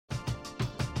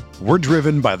We're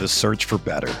driven by the search for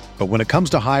better. But when it comes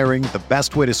to hiring, the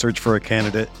best way to search for a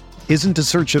candidate isn't to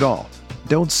search at all.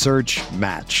 Don't search,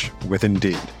 match with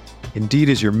Indeed. Indeed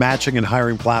is your matching and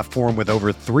hiring platform with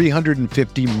over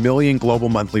 350 million global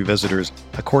monthly visitors,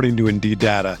 according to Indeed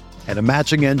data, and a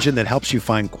matching engine that helps you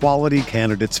find quality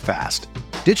candidates fast.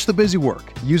 Ditch the busy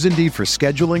work. Use Indeed for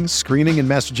scheduling, screening, and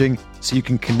messaging so you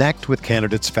can connect with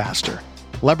candidates faster.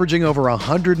 Leveraging over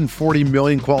 140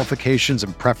 million qualifications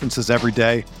and preferences every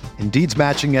day, Indeed's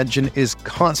matching engine is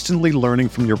constantly learning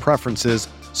from your preferences,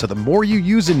 so the more you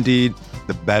use Indeed,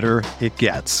 the better it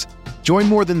gets. Join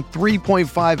more than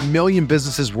 3.5 million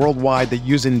businesses worldwide that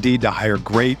use Indeed to hire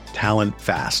great talent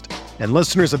fast. And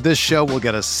listeners of this show will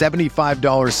get a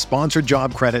 $75 sponsored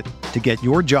job credit to get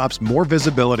your jobs more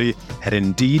visibility at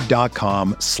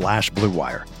Indeed.com/Blue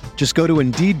Wire. Just go to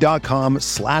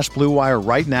Indeed.com/Blue Wire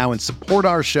right now and support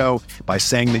our show by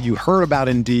saying that you heard about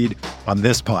Indeed on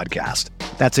this podcast.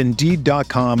 That's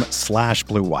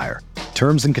Indeed.com/Blue Wire.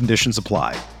 Terms and conditions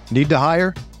apply. Need to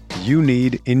hire? You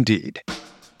need Indeed.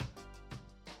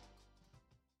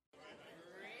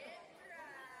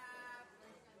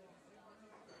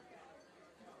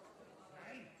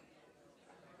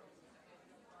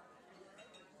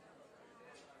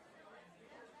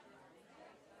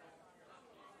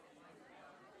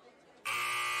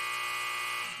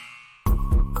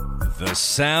 The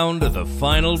sound of the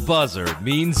final buzzer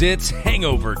means it's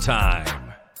hangover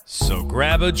time. So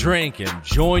grab a drink and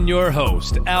join your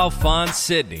host, Alphonse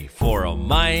Sidney, for a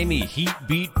Miami Heat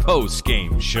Beat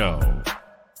post-game show.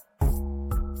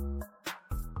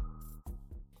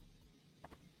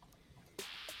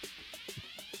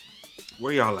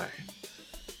 Where y'all at?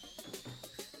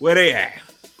 Where they at?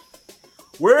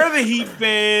 Where are the Heat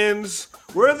fans?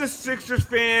 Where are the Sixers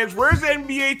fans? Where's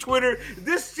NBA Twitter?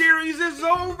 This series is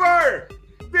over.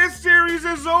 This series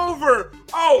is over.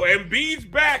 Oh, Embiid's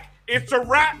back. It's a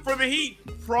wrap for the Heat.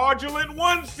 Fraudulent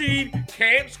 1 seed.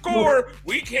 Can't score.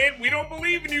 We don't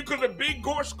believe in you because of big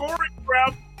scoring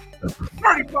crowd.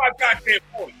 35 goddamn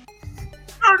points.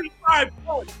 35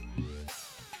 points.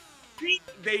 Beat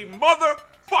they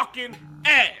motherfucking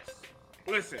ass.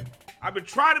 Listen. I've been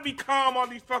trying to be calm on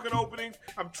these fucking openings.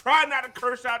 I'm trying not to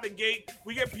curse out the gate.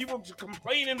 We get people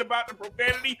complaining about the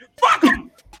profanity. Fuck them!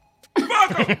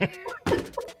 Fuck them!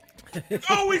 It's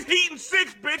always Heat and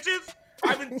 6, bitches.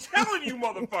 I've been telling you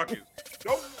motherfuckers.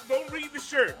 Don't read the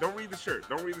shirt. Don't read the shirt.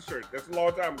 Don't read the shirt. That's a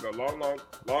long time ago.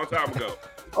 Long time ago.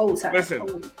 Old time.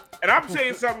 Listen, and I'm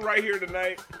saying something right here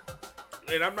tonight,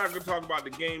 and I'm not going to talk about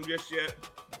the game just yet.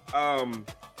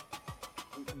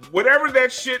 Whatever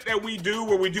that shit that we do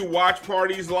where we do watch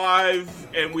parties live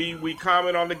and we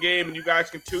comment on the game and you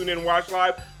guys can tune in and watch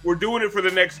live, we're doing it for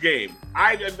the next game.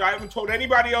 I haven't told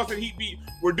anybody else at Heat Beat,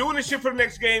 we're doing this shit for the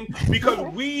next game because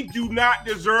we do not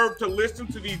deserve to listen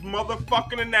to these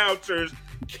motherfucking announcers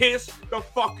kiss the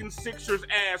fucking Sixers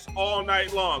ass all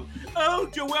night long. Oh,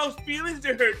 Joel's feelings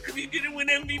are hurt because he didn't win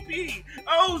MVP.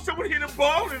 Oh, someone hit a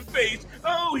ball in his face.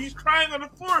 Oh, he's crying on the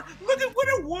floor. Look at what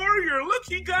a warrior. Look,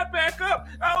 he got back up.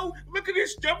 Oh, look at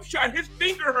his jump shot. His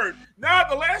finger hurt. Nah,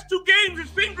 the last 2 games, his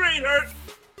finger ain't hurt.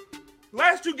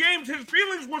 Last 2 games, his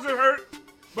feelings wasn't hurt.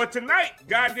 But tonight,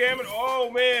 goddamn it, oh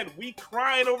man, we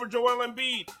crying over Joel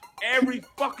Embiid. Every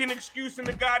fucking excuse in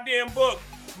the goddamn book.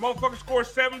 Motherfucker scored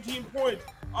 17 points.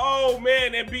 Oh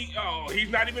man, Embiid, he's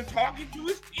not even talking to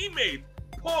his teammates.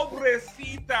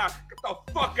 Pobrecita. Get the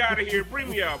fuck out of here. Bring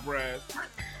me out, Brad.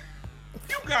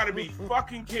 You gotta be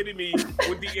fucking kidding me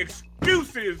with the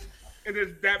excuses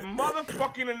that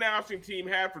motherfucking announcing team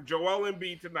had for Joel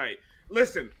Embiid tonight.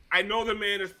 Listen, I know the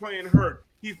man is playing hurt.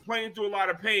 He's playing through a lot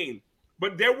of pain.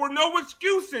 But there were no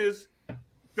excuses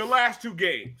the last 2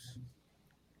 games.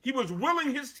 He was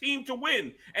willing his team to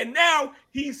win. And now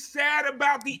he's sad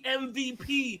about the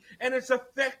MVP, and it's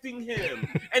affecting him.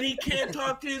 And he can't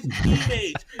talk to his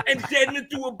teammates. And Zedman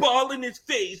threw a ball in his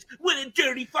face. What a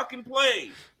dirty fucking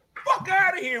play. Fuck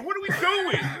out of here. What are we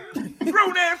doing?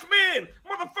 Grown-ass man.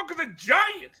 Motherfucker's a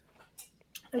giant.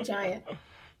 A giant.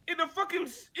 In the fucking,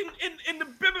 in the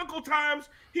biblical times,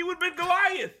 he would have been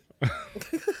Goliath.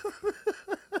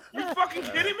 You fucking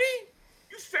kidding me?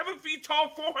 You 7 feet tall,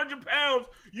 400 pounds.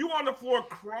 You on the floor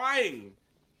crying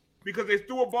because they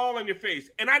threw a ball in your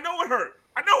face. And I know it hurt.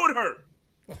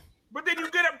 But then you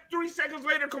get up 3 seconds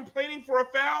later complaining for a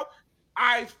foul.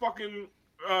 Eyes fucking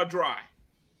dry.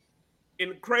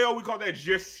 In Creole, we call that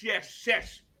just yes.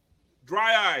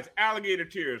 Dry eyes, alligator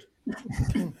tears.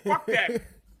 Fuck that.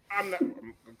 I'm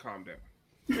calm down.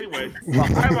 Anyway,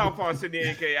 I'm Alphonse Sidney,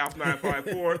 a.k.a.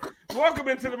 Alph954. Welcome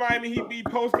into the Miami Heat Beat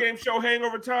post-game show,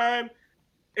 Hangover Time.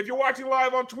 If you're watching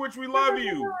live on Twitch, we love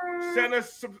you. Send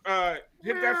us,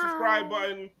 hit that subscribe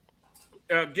button.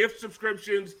 gift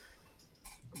subscriptions.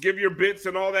 Give your bits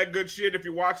and all that good shit. If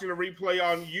you're watching a replay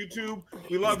on YouTube,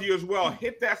 we love you as well.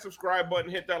 Hit that subscribe button,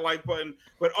 hit that like button,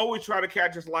 but always try to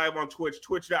catch us live on Twitch,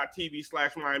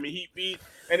 twitch.tv/Miami Heat Beat.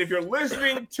 And if you're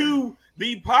listening to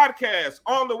the podcast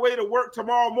on the way to work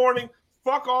tomorrow morning,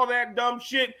 fuck all that dumb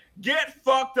shit. Get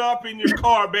fucked up in your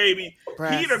car, baby.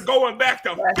 Heat are going back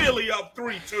to Philly up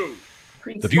 3-2.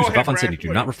 The views of Alphonse Sidney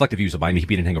do not reflect the views of Miami Heat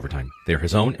Beat and Hangover Time. They are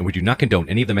his own, and we do not condone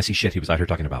any of the messy shit he was out here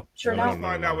talking about. Sure, Let's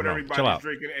find out what everybody's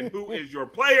drinking and who is your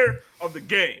player of the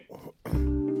game.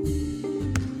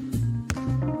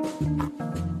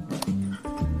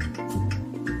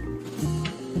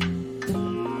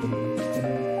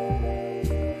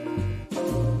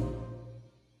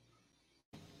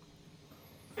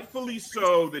 Rightfully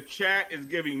so, the chat is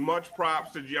giving much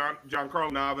props to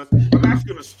Giancarlo Navas. I'm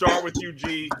actually going to start with you,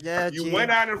 G. Yeah, you went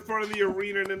out in front of the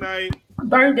arena tonight.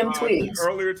 Burned them tweets.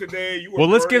 Earlier today, you were well,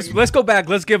 let's go back.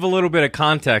 Let's give a little bit of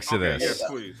context to this. Yes,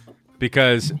 please.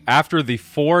 Because after the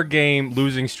 4-game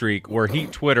losing streak where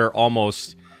Heat Twitter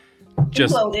almost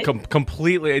just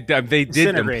completely, they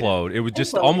did implode. It was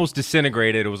just almost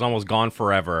disintegrated. It was almost gone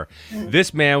forever.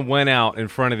 This man went out in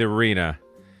front of the arena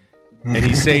and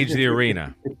he saged the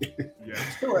arena.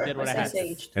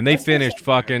 And they finished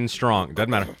fucking strong. Doesn't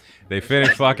matter. They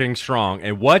finished fucking strong.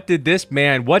 And what did this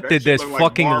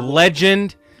fucking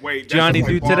legend Johnny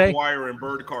do today? Wire and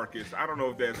bird carcass. I don't know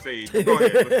if that's sage. Go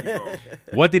ahead, let's go.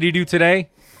 What did he do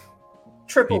today?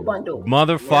 Triple bundle.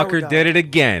 Motherfucker did it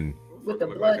again. With the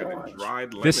blood orange.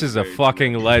 This is a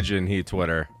fucking legend, Heat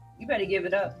Twitter. You better give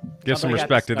it up. Give some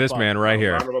respect to this man right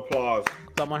here. Round of applause.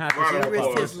 Someone has to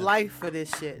risk his life for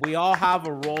this shit. We all have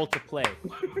a role to play.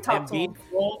 Embiid's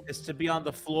role is to be on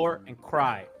the floor and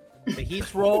cry. The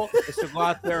Heat's role is to go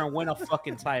out there and win a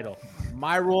fucking title.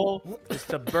 My role is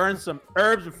to burn some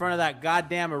herbs in front of that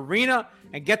goddamn arena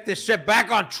and get this shit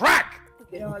back on track.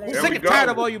 I'm sick and tired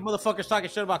of all you motherfuckers talking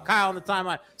shit about Kyle on the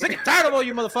timeline. Sick and tired of all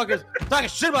you motherfuckers talking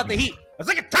shit about the Heat. I'm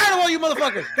sick and tired of all you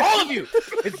motherfuckers. All of you.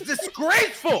 It's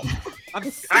disgraceful.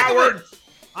 I'm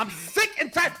sick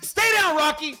and tired. Stay down,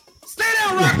 Rocky. Stay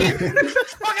down, Rocky.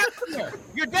 Fuck out of here.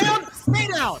 You're down. Stay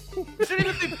down. You shouldn't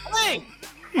even be playing.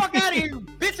 Fuck out of here. You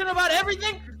bitching about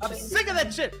everything. I'm sick of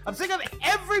that shit. I'm sick of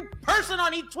every person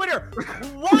on Twitter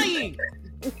crying.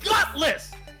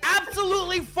 Gutless.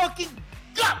 Absolutely fucking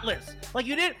gutless. Like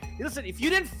you didn't listen. If you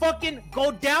didn't fucking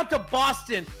go down to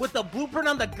Boston with the blueprint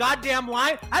on the goddamn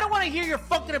line, I don't want to hear your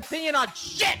fucking opinion on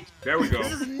shit. There we go.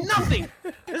 This is nothing.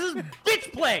 This is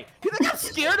bitch play. You think I'm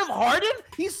scared of Harden?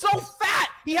 He's so fat.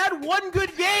 He had one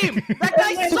good game. That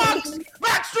guy sucks.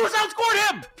 Max Strus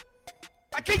outscored him.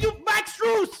 Can you, Max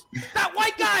Strus, that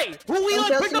white guy who we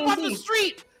picked up off the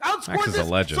street, outscored this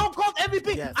so-called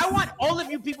MVP. Yes. I want all of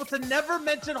you people to never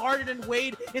mention Harden and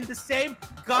Wade in the same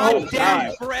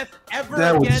goddamn breath ever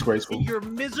again in your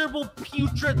miserable,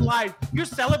 putrid life. You're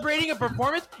celebrating a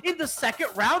performance in the second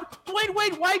round? Dwayne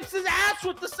Wade wipes his ass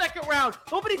with the second round.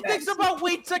 Nobody thinks about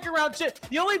Wade's second round shit.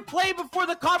 The only play before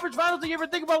the conference finals that you ever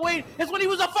think about Wade is when he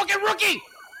was a fucking rookie.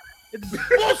 It's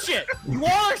bullshit. You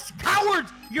all are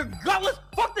cowards. You're gutless.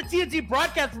 Fuck the TNT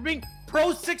broadcast for being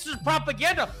pro-Sixers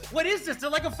propaganda. What is this? They're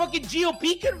like a fucking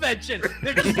GOP convention.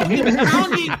 They're just fucking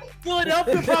pounding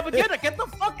Philadelphia propaganda. Get the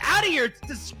fuck out of here. It's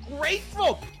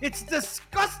disgraceful. It's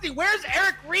disgusting. Where's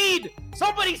Eric Reed?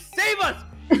 Somebody save us.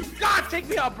 God, take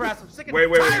me out, Brass. I'm sick and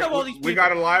tired of all these people. We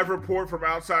got a live report from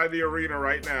outside the arena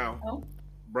right now. Oh.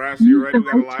 Brass, you ready? We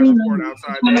got a live report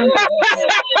outside there.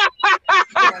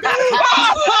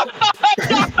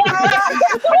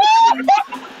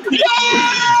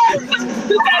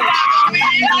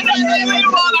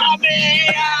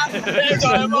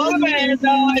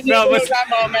 No, let's not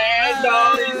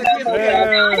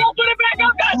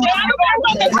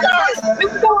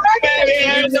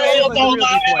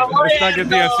get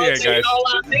the NCA, guys.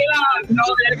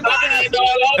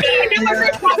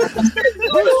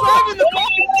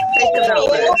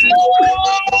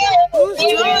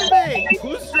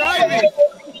 Who's driving?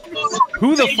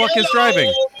 Who the fuck is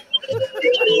driving?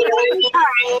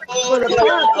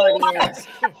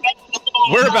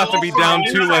 We're about to be down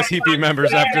 2 less Heat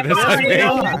members after this, I think.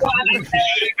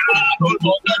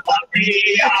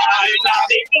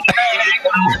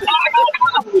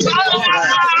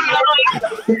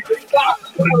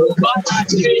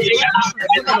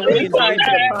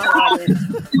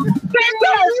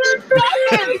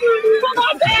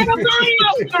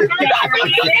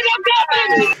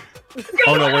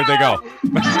 Oh no, where'd they go?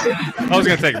 I was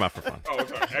gonna take them out for fun. Oh,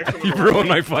 sorry. Excellent. You ruined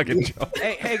my fucking joke.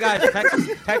 Hey guys,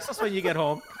 text us when you get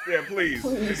home. Yeah, please.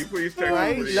 Can you please text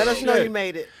Right? us? Let us know you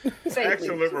made it.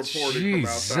 Excellent reporting from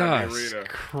outside the Jesus arena.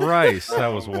 Christ, that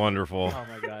was wonderful. Oh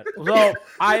my god. So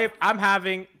I'm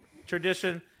having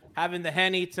tradition, having the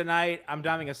Henny tonight. I'm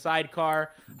driving a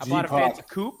sidecar. I bought a fancy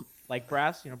coupe, like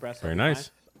brass, brass. Very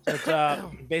nice. So it's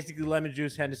basically lemon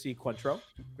juice, Hennessy, Cointreau.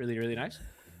 Really, really nice.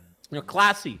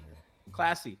 Classy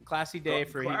day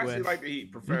for Heat win. Like the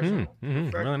Heat, professional.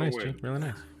 Really nice, G. Win. Really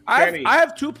nice. I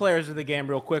have two players in the game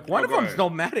real quick. One of them's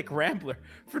Nomadic Rambler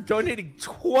for donating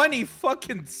 20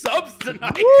 fucking subs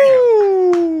tonight.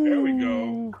 Woo! There we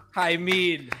go. I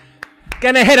mean,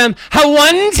 Gonna hit him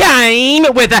one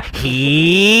time with a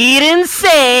Heat and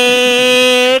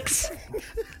 6.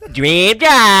 Dream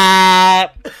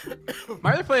drop.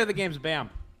 my other player of the game is Bam.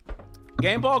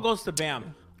 Game ball goes to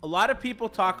Bam. A lot of people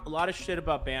talk a lot of shit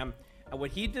about Bam and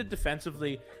what he did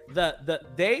defensively.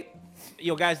 They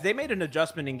made an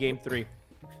adjustment in Game 3,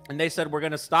 and they said we're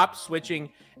gonna stop switching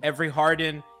every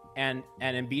Harden and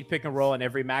Embiid pick and roll and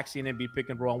every Maxey and Embiid pick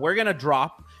and roll. And we're gonna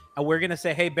drop and we're gonna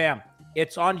say, hey Bam,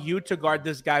 it's on you to guard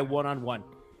this guy one-on-one.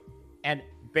 And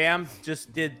Bam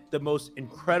just did the most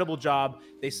incredible job.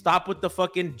 They stopped with the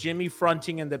fucking Jimmy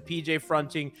fronting and the PJ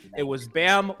fronting. It was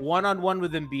Bam one-on-one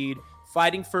with Embiid,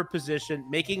 fighting for position,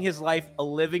 making his life a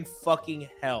living fucking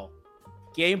hell.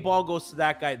 Game ball goes to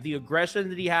that guy. The aggression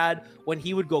that he had when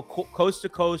he would go coast to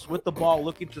coast with the ball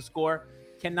looking to score.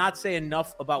 Cannot say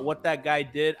enough about what that guy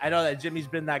did. I know that Jimmy's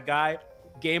been that guy.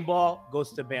 Game ball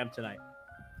goes to Bam tonight.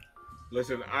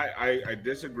 Listen, I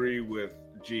disagree with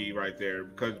G right there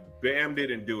because Bam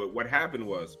didn't do it. What happened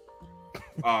was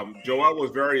Joel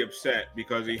was very upset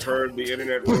because he heard the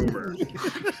internet rumors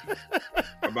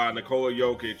about Nikola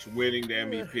Jokic winning the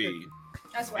MVP.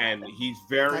 That's what and happened. he's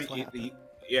very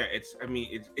it's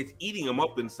eating him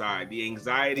up inside. The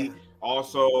anxiety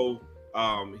also.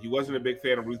 He wasn't a big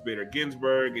fan of Ruth Bader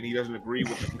Ginsburg, and he doesn't agree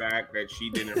with the fact that she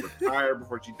didn't retire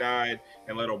before she died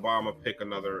and let Obama pick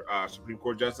another Supreme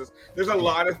Court justice. There's a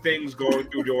lot of things going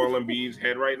through Joel Embiid's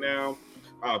head right now.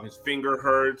 His finger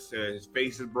hurts, his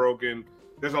face is broken.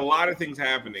 There's a lot of things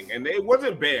happening, and it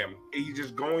wasn't Bam. He's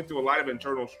just going through a lot of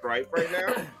internal strife right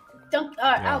now.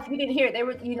 Alf, you didn't hear it. They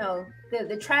were,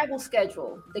 the travel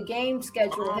schedule, the game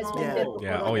schedule has been difficult.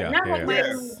 Not like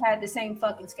Miami had the same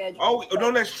fucking schedule. Oh,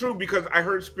 no, that's true because I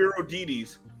heard Spiro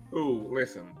Dides. Ooh,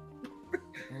 listen.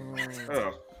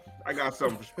 I got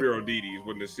something for Spiro Dides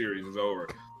when this series is over.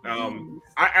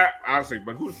 I honestly,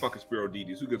 but who the fuck is Spiro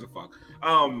Dides? Who gives a fuck?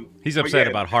 He's upset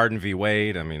about Harden v.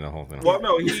 Wade. I mean, the whole thing. Well,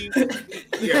 no,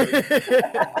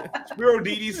 Spiro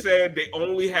Dides said they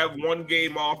only have one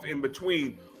game off in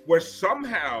between, where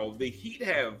somehow the Heat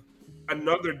have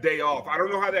another day off. I don't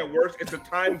know how that works. It's a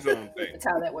time zone thing. That's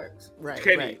how that works. Right,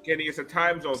 Kenny, it's a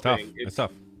time zone thing. It's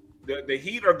tough. The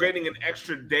Heat are getting an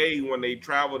extra day when they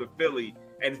travel to Philly,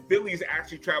 and Philly's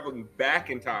actually traveling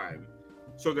back in time.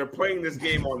 So they're playing this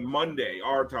game on Monday,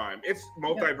 our time. It's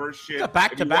multiverse shit.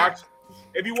 Back to back.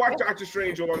 If you watch Doctor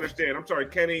Strange, you'll understand. I'm sorry,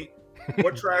 Kenny.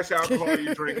 What trash alcohol are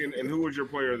you drinking, and who was your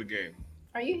player of the game?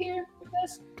 Are you here with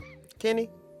us, Kenny?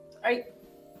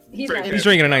 He's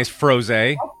drinking a nice froze.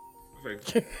 Thank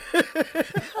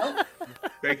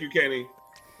you, Kenny.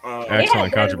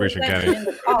 Excellent contribution, Kenny.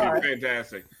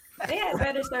 Fantastic. They had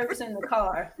better service in the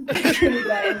car than we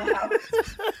got in the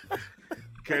house.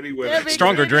 Kenny with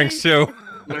stronger drinks too.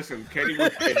 Listen, Kenny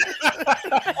with a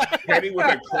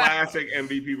classic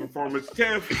MVP performance.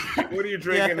 Tiff, what are you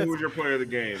drinking? Yes. Who's your player of the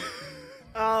game?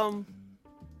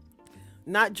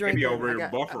 Not drinking. Maybe over here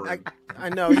buffering. I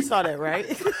know, you saw that, right?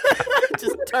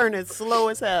 Just turning slow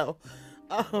as hell.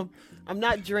 I'm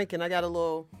not drinking. I got a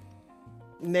little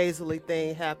nasally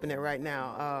thing happening right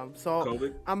now. So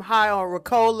COVID? I'm high on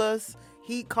Ricolas,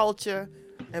 Heat Culture,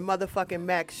 and motherfucking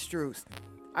Max Strus.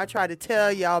 I tried to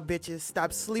tell y'all bitches,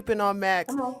 stop sleeping on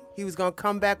Max. He was going to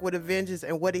come back with a vengeance,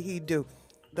 and what did he do?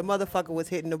 The motherfucker was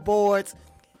hitting the boards,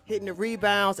 hitting the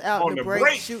rebounds, out in the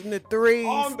break, shooting the threes.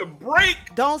 On the break!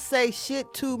 Don't say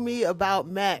shit to me about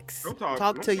Max.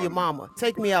 Talk to your mama.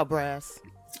 Take me out, Brass.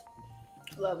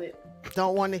 Love it.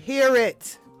 Don't want to hear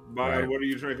it. Bud, what are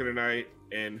you drinking tonight?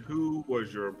 And who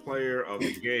was your player of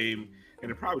the game?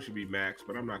 And it probably should be Max,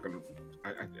 but I'm not going to.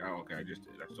 I just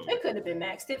did. It could have been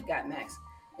Max. Tiff got Max.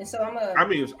 And so go ahead.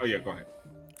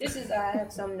 This is, I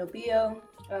have some Nobio,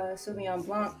 Sauvignon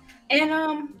Blanc. And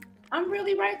I'm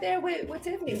really right there with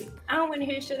Tiffany. I don't want to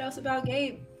hear shit else about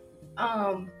Gabe.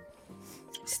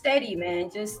 Steady,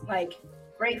 man. Just like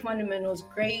great fundamentals,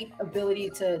 great ability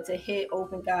to hit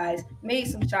open guys. Made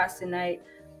some shots tonight.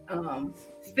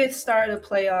 Fifth start of the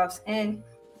playoffs. And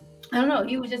I don't know.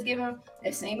 He was just giving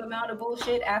the same amount of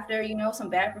bullshit after, some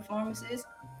bad performances.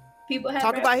 People had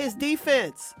Talk about his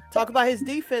defense. Talk about his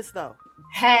defense, though.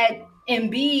 Had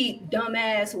Embiid,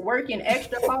 dumbass, working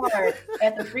extra hard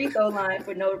at the free throw line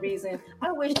for no reason.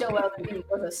 I wish Joel Embiid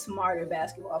was a smarter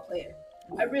basketball player.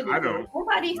 I really do.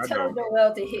 Nobody tell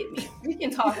Joel to hit me. We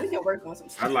can talk. We can work on some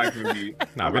stuff. I like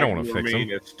Embiid. We don't want to fix him.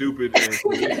 As stupid as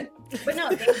but no,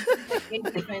 they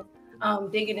defense.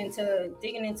 Digging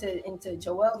into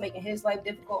Joel, making his life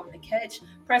difficult on the catch,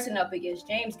 pressing up against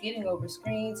James, getting over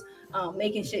screens,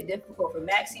 making shit difficult for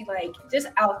Maxey, like just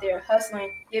out there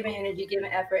hustling, giving energy, giving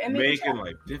effort, and making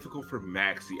life difficult for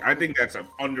Maxey. I think that's an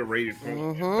underrated point.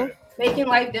 Mm-hmm. Making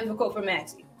life difficult for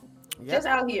Maxey. Yep. Just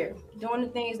out here doing the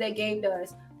things that Gabe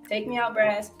does. Take me out,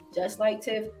 Brass. Just like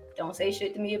Tiff. Don't say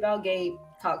shit to me about Gabe.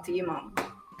 Talk to your mama.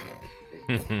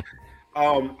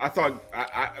 I thought,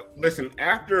 listen,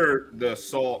 after the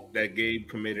assault that Gabe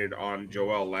committed on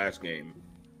Joel last game,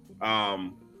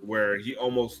 where he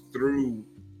almost threw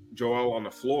Joel on the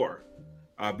floor,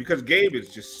 because Gabe is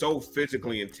just so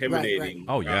physically intimidating. Right.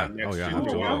 Oh, yeah.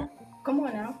 Absolutely. Come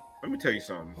on now. Let me tell you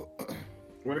something.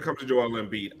 When it comes to Joel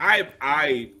Embiid,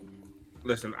 I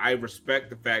respect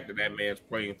the fact that man's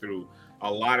playing through a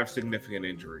lot of significant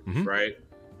injuries, right?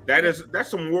 That's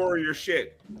some warrior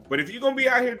shit. But if you're gonna be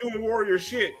out here doing warrior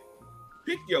shit,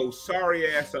 pick your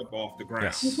sorry ass up off the ground.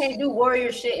 Yes. You can't do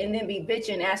warrior shit and then be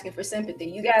bitching asking for sympathy.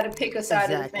 You got to pick a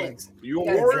side of the fence. You a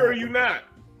warrior or you not?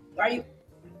 Are you?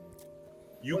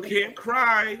 You can't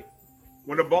cry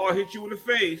when the ball hits you in the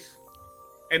face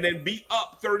and then be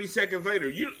up 30 seconds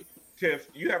later. Tiff,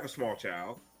 you have a small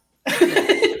child.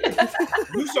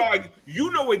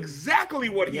 You know exactly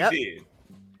what he did.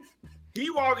 He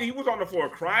was on the floor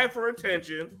crying for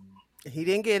attention. He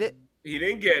didn't get it.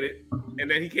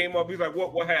 And then he came up. He's like,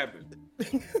 "What happened?"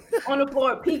 On the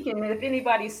floor peeking. And if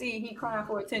anybody see, he crying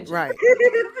for attention. Right.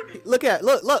 Look at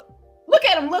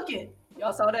him looking.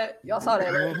 Y'all saw that?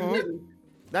 Mm-hmm.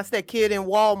 That's that kid in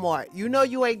Walmart. You know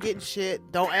you ain't getting shit.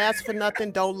 Don't ask for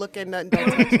nothing. Don't look at nothing. Don't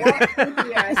touch it.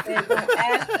 I said don't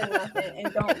ask for nothing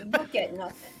and don't look at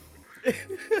nothing.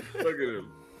 Look at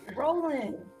him.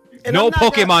 Rolling. And no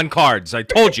Pokemon cards. I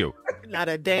told you. Not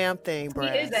a damn thing,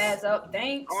 Brad. His ass up.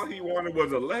 Thanks. All he wanted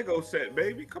was a Lego set,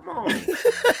 baby. Come on.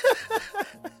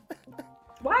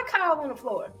 Why Kyle on the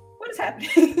floor? What is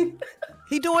happening?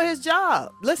 He doing his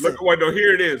job. Listen.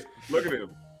 Here it is. Look at him.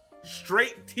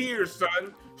 Straight tears,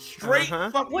 son. Straight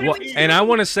fucking tears. And I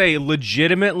want to say,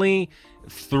 legitimately,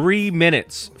 3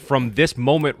 minutes from this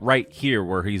moment right here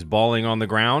where he's bawling on the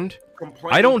ground,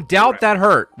 I don't doubt that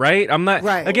hurt, right? I'm not.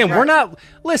 Right, again, we're not.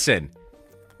 Listen,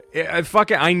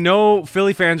 I know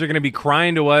Philly fans are going to be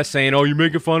crying to us saying, "Oh, you're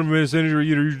making fun of him as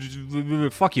injury."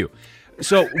 Fuck you.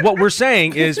 So what we're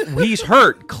saying is he's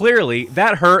hurt. Clearly,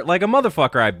 that hurt like a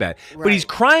motherfucker. I bet. Right. But he's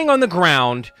crying on the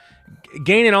ground,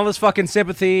 gaining all this fucking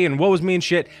sympathy and woe is me and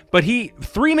shit. But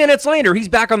 3 minutes later, he's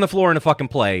back on the floor in a fucking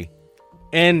play,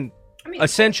 and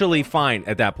essentially fine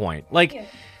at that point. Like.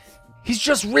 He's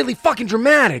just really fucking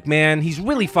dramatic, man. He's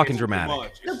really fucking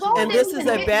dramatic. And this is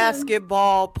a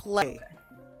basketball play.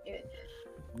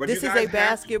 This is a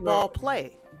basketball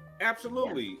play.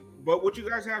 Absolutely. Yeah. But what you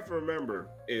guys have to remember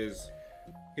is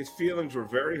his feelings were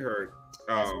very hurt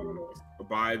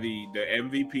by the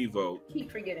MVP vote.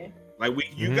 Keep forgetting. Like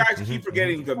you guys keep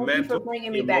forgetting the mental,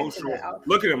 emotional.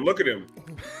 Look at him.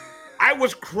 I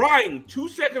was crying 2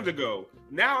 seconds ago.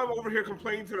 Now I'm over here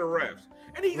complaining to the refs.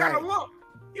 And he got a lump.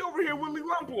 He over here Willie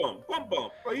bump.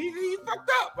 Like he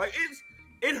fucked up. Like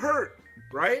it hurt,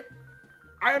 right?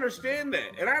 I understand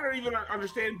that, and I don't even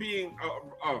understand being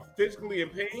physically in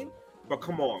pain. But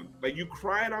come on, like you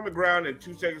crying on the ground, and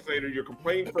 2 seconds later you're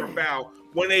complaining for a foul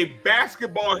when a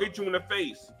basketball hit you in the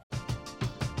face.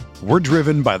 We're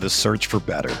driven by the search for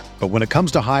better, but when it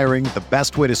comes to hiring, the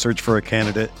best way to search for a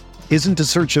candidate isn't to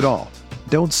search at all.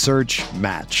 Don't search.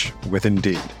 Match with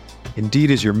Indeed.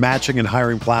 Indeed is your matching and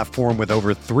hiring platform with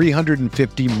over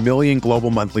 350 million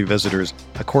global monthly visitors,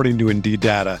 according to Indeed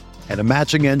data, and a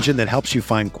matching engine that helps you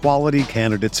find quality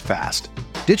candidates fast.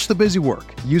 Ditch the busy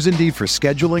work. Use Indeed for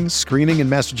scheduling, screening, and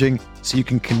messaging so you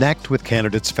can connect with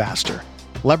candidates faster.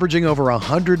 Leveraging over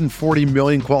 140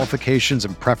 million qualifications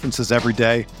and preferences every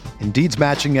day, Indeed's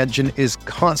matching engine is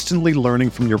constantly learning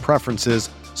from your preferences,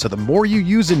 so the more you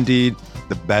use Indeed,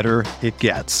 the better it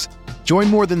gets. Join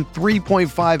more than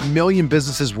 3.5 million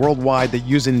businesses worldwide that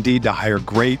use Indeed to hire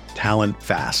great talent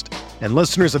fast. And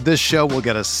listeners of this show will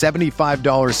get a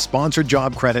 $75 sponsored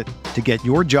job credit to get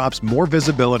your jobs more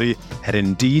visibility at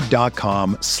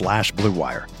Indeed.com/Blue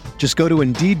Wire. Just go to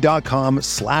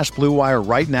Indeed.com/Blue Wire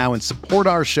right now and support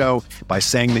our show by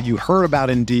saying that you heard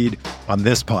about Indeed on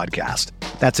this podcast.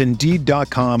 That's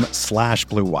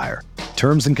Indeed.com/Blue Wire.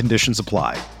 Terms and conditions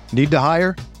apply. Need to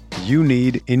hire? You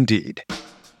need Indeed.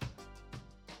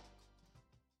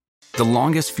 The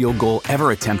longest field goal ever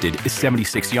attempted is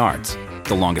 76 yards.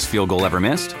 The longest field goal ever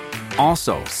missed?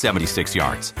 Also 76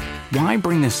 yards. Why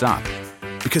bring this up?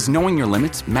 Because knowing your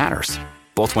limits matters,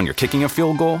 both when you're kicking a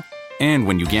field goal and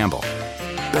when you gamble.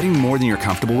 Betting more than you're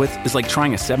comfortable with is like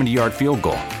trying a 70-yard field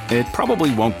goal. It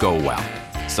probably won't go well.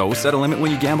 So set a limit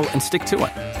when you gamble and stick to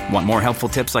it. Want more helpful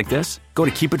tips like this? Go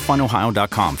to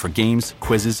keepitfunohio.com for games,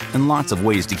 quizzes, and lots of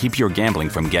ways to keep your gambling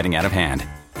from getting out of hand.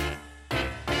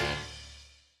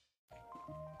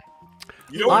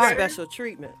 You know special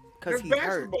treatment because he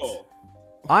hurts.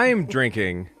 I'm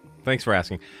drinking. Thanks for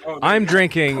asking. I'm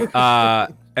drinking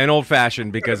an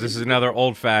old-fashioned because this is another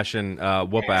old-fashioned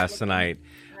whoop-ass tonight.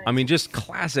 I mean, just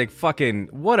classic fucking,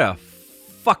 what a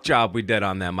fuck job we did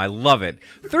on them. I love it.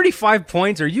 35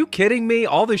 points. Are you kidding me?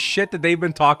 All this shit that they've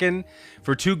been talking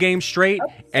for 2 games straight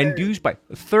and used by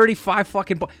 35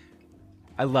 fucking points.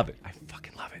 I love it. I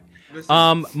fucking love it.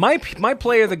 My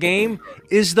player of the game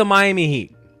is the Miami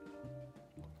Heat.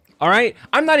 All right?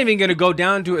 I'm not even going to go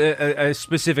down to a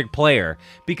specific player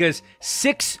because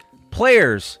 6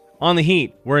 players on the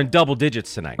Heat were in double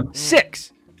digits tonight.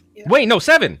 6. Yeah. Wait, no,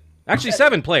 7. Actually,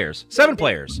 7 players. 7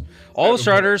 players. All the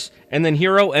starters, and then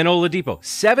Hero and Oladipo.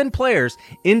 7 players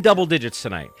in double digits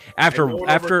tonight. After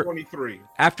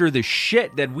the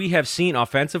shit that we have seen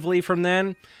offensively from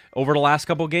them over the last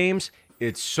couple games,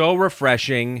 it's so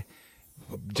refreshing.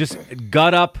 Just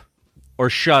gut up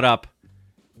or shut up.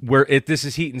 This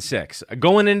is Heat in 6.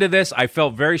 Going into this, I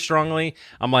felt very strongly.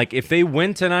 I'm like, if they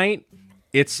win tonight,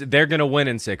 they're gonna win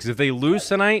in 6. If they lose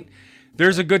tonight,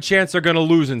 there's a good chance they're gonna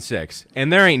lose in 6.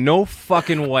 And there ain't no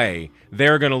fucking way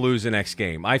they're gonna lose the next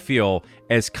game. I feel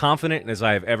as confident as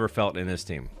I have ever felt in this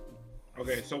team.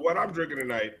 Okay, so what I'm drinking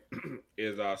tonight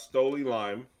is Stoli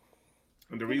Lime,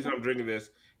 and the reason I'm drinking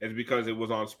this is because it was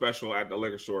on special at the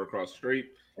liquor store across the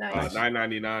street. Nice.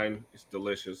 $9.99. It's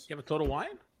delicious. You have a Total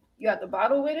Wine? You got the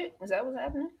bottle with it? Is that what's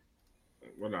happening?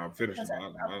 Well, no, I'm finished. I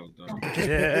was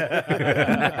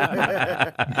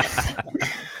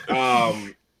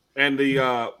done. And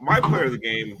the my player of the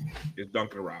game is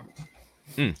Duncan Robinson.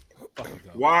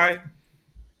 Why?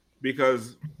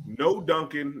 Because no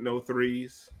Duncan, no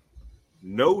threes.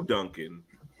 No Duncan,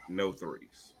 no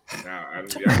threes. Now, I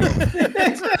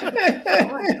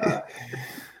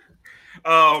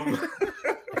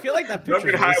feel like that.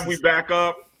 Duncan High, we back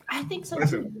up. I think so.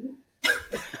 Listen,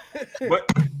 but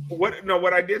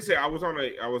what I did say, I was on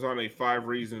a 5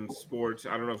 Reasons Sports.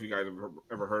 I don't know if you guys have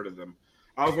ever heard of them.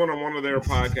 I was on one of their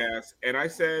podcasts, and I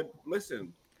said,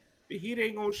 listen, the Heat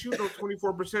ain't gonna shoot no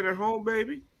 24% at home,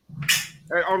 baby.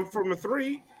 From the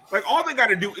 3. Like, all they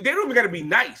gotta do, they don't even gotta be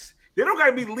nice. They don't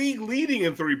gotta be league leading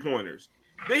in 3-pointers.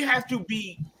 They have to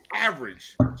be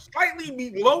average, slightly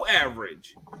below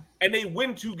average, and they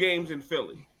win 2 games in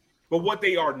Philly. But what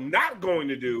they are not going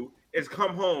to do is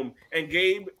come home and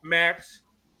Gabe, Max,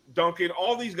 Duncan,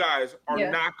 all these guys are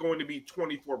not going to be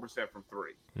 24% from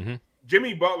 3. Mm-hmm.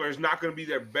 Jimmy Butler is not going to be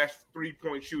their best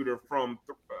 3-point shooter from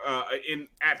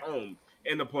at home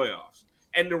in the playoffs.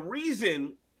 And the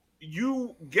reason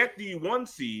you get the 1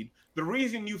 seed, the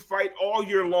reason you fight all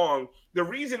year long, the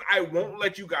reason I won't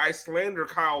let you guys slander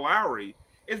Kyle Lowry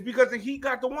is because he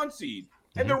got the 1 seed.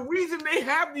 Mm-hmm. And the reason they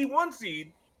have the 1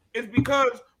 seed is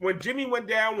because when Jimmy went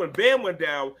down, when Bam went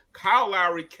down, Kyle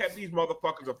Lowry kept these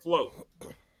motherfuckers afloat.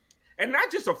 And not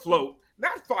just afloat,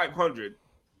 not 500.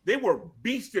 They were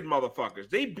beasted motherfuckers.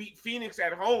 They beat Phoenix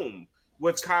at home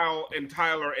with Kyle and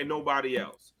Tyler and nobody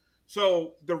else.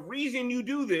 So the reason you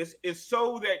do this is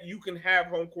so that you can have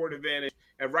home court advantage.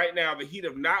 And right now, the Heat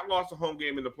have not lost a home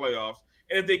game in the playoffs.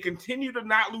 And if they continue to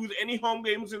not lose any home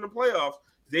games in the playoffs,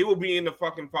 they will be in the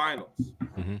fucking finals.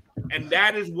 Mm-hmm. And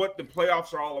that is what the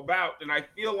playoffs are all about. And I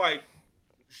feel like,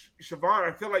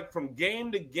 Siobhan, from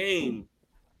game to game,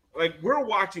 like we're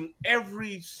watching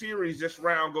every series this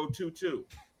round go 2-2.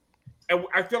 And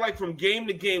I feel like from game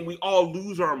to game, we all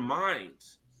lose our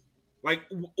minds. Like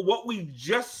what we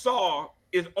just saw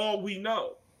is all we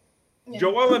know. Yeah.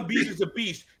 Joel Embiid is a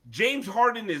beast. James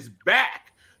Harden is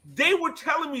back. They were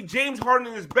telling me James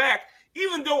Harden is back,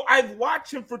 even though I've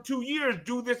watched him for 2 years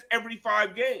do this every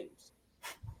 5 games.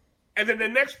 And then the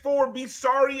next 4 be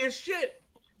sorry as shit.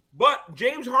 But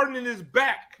James Harden is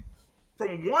back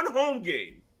from 1 home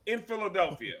game in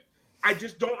Philadelphia. I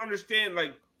just don't understand,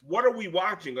 like, what are we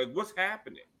watching? Like, what's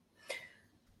happening?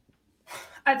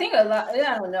 I think I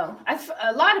don't know.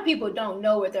 A lot of people don't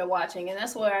know what they're watching, and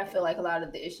that's where I feel like a lot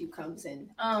of the issue comes in.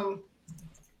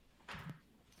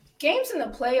 Games in the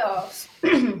playoffs,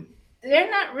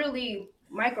 they're not really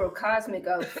microcosmic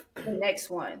of the next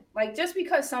one. Like, just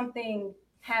because something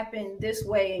happened this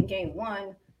way in game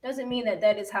 1 doesn't mean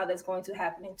that is how that's going to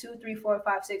happen in 2, 3, 4,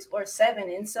 5, 6, or 7.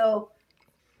 And so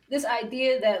this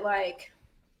idea that, like,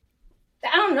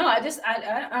 I don't know.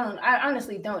 I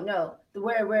honestly don't know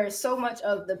where so much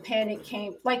of the panic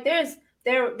came. Like, there's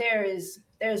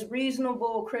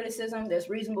reasonable criticism, there's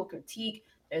reasonable critique,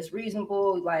 there's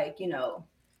reasonable, like,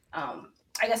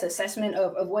 I guess assessment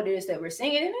of what it is that we're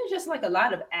seeing. And it's just like a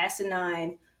lot of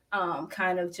asinine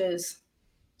kind of just,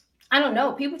 I don't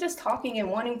know, people just talking and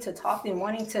wanting to talk and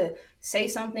wanting to say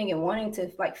something and wanting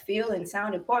to, like, feel and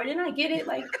sound important. And I get it.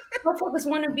 Like, motherfuckers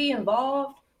want to be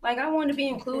involved. Like, I want to be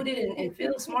included and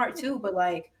feel smart too. But,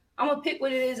 like, I'm going to pick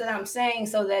what it is that I'm saying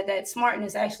so that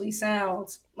smartness actually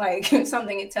sounds like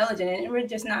something intelligent. And we're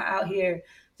just not out here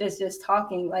just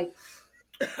talking. Like,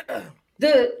 I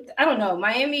don't know,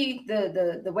 Miami,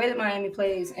 the way that Miami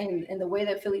plays and the way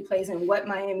that Philly plays and what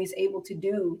Miami's able to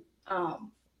do, I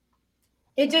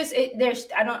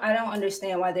don't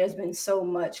understand why there's been so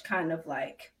much kind of,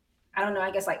 like, I don't know, I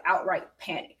guess, like, outright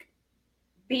panic.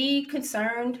 Be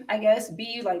concerned, I guess,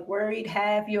 be, like, worried,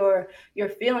 have your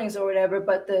feelings or whatever,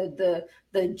 but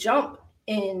the jump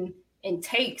in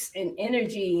takes and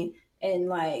energy and,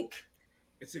 like,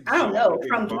 I don't know,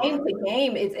 from game to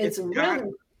game, it's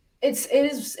really,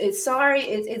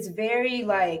 it's very,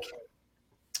 like,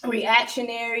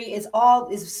 reactionary.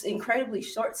 It's incredibly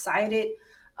short-sighted.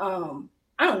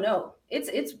 I don't know.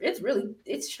 It's really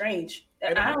strange.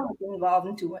 I don't get involved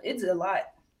into it. It's a lot.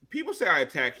 People say I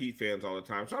attack Heat fans all the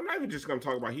time, so I'm not even just going to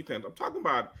talk about Heat fans. I'm talking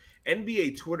about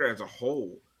NBA Twitter as a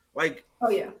whole. Like, oh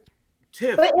yeah,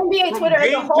 Tiff. But NBA Twitter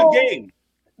as a whole,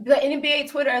 the NBA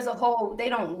Twitter as a whole, they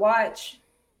don't watch,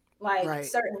 like,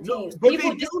 certain teams. But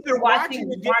people just watching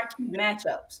the marquee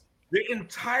matchups. The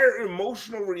entire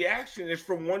emotional reaction is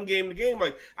from one game to game.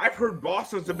 Like, I've heard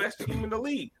Boston's the best team in the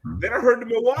league. Then I heard the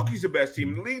Milwaukee's the best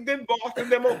team in the league. Then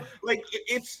Boston, like,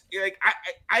 it's like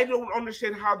I don't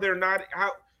understand how they're not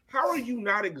how are you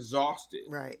not exhausted?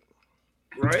 Right.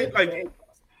 Like,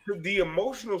 the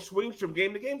emotional swings from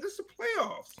game to game. This is the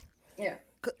playoffs. Yeah.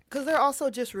 Because they're also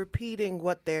just repeating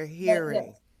what they're hearing.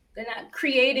 Yes. They're not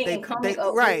creating and coming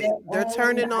up right. with They're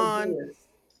turning on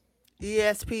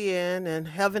ESPN and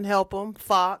heaven help them,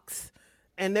 Fox,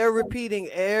 and they're repeating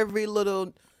every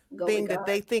little thing that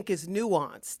they think is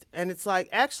nuanced. And it's like,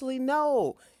 actually,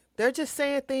 no. They're just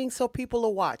saying things so people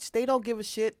will watch. They don't give a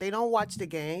shit. They don't watch the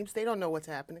games. They don't know what's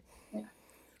happening. Yeah.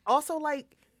 Also,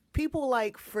 like, people,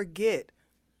 like, forget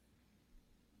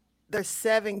there's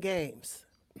 7 games.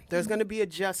 There's going to be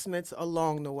adjustments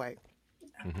along the way.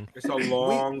 Mm-hmm. It's a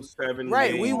long 7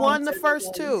 right. games. We won the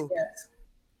first 2. Yes.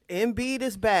 Embiid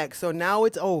is back, so now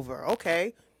it's over.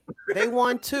 Okay. They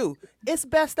won 2. It's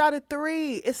best out of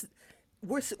 3.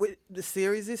 The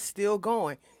series is still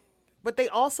going. But they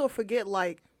also forget,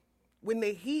 like, when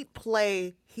the Heat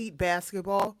play Heat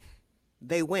basketball,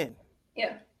 they win.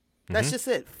 Yeah. That's just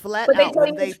it. Flat but out. But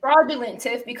they tell you it's fraudulent,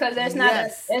 Tiff, because there's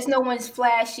there's no one's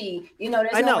flashy. There's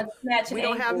no one snatching. We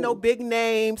don't have no big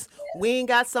names. Yeah. We ain't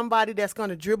got somebody that's going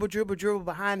to dribble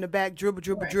behind the back,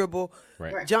 dribble,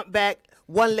 right. Jump back,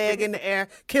 one leg in the air,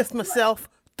 kiss myself,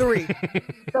 3.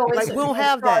 So like, we don't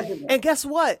have fraudulent. That. And guess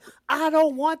what? I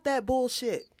don't want that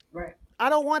bullshit. Right. I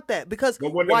don't want that because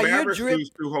when the Mavericks lose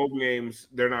 2 home games,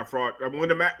 they're not fraud. I mean,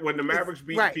 when the Mavericks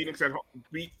beat Phoenix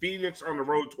beat Phoenix on the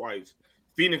road twice,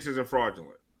 Phoenix isn't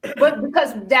fraudulent. But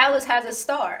because Dallas has a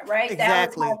star, right?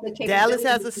 Exactly. Dallas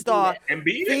has a star.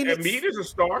 Embiid is a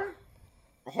star.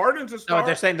 Harden's a star. No,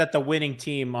 they're saying that the winning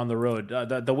team on the road,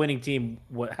 the winning team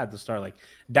had the star. Like,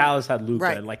 Dallas had Luka,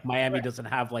 and, like, Miami doesn't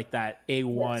have, like, that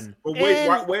A1. Yes.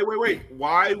 But wait.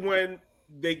 Why, when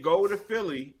they go to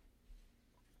Philly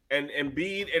and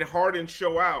Embiid and Harden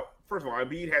show out? First of all,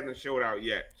 Embiid hasn't showed out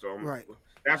yet, so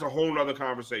that's a whole nother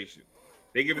conversation.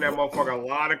 They giving that motherfucker a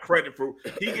lot of credit for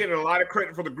getting a lot of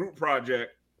credit for the group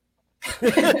project.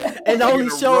 And only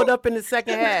showed up in the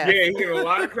second half. Yeah, he getting a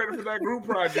lot of credit for that group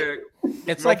project.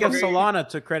 It's like if Solana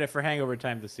took credit for Hangover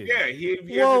Time this season. Yeah, he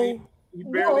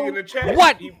barely in the chat.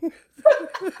 What?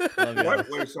 What?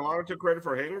 Wait, Solana took credit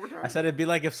for Hangover Time? I said it'd be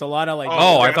like if Solana like.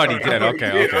 I thought he did.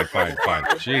 Okay, fine.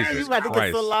 Jesus you about to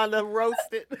get Solana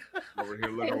roasted. Over here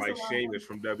looking like Sheamus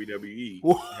from WWE.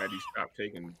 Had he stopped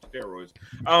taking steroids?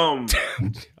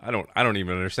 I don't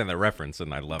even understand that reference,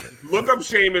 and I love it. Look up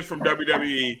Sheamus from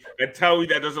WWE and tell me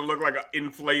that doesn't look like an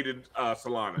inflated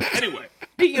Solana. Anyway,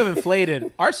 speaking of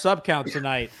inflated, our sub count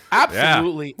tonight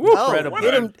absolutely incredible.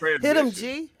 Hit him,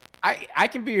 G. I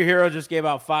Can Be Your Hero just gave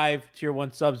out 5 tier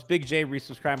 1 subs. Big J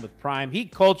resubscribed with Prime.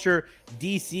 Heat Culture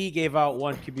DC gave out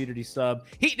 1 community sub.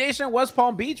 Heat Nation West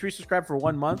Palm Beach resubscribed for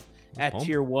 1 month at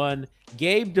tier 1.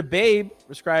 Gabe the Babe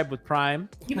subscribed with Prime.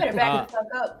 You better back the fuck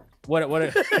up.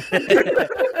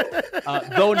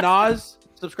 Though Nas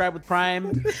subscribe with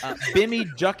Prime.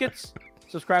 Bimmy Juckets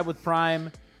subscribe with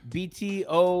Prime.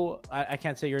 BTO, I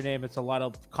can't say your name. It's a lot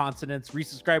of consonants.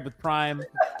 Resubscribe with Prime.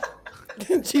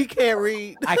 She can't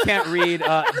read. I can't read.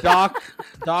 Doc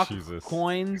Jesus.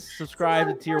 Coins subscribe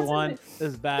to tier 1. This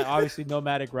is bad. Obviously,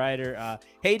 Nomadic Rider.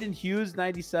 Hayden Hughes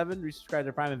 97 resubscribed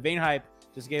to Prime, and Vane Hype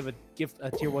just gave a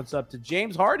tier 1 sub to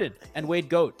James Harden and Wade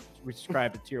Goat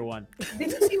resubscribed to tier 1.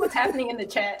 Did you see what's happening in the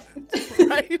chat?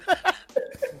 Right?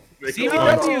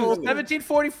 CBW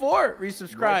 1744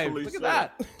 resubscribe. Look at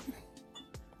that.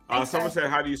 Someone said,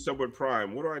 "How do you sub with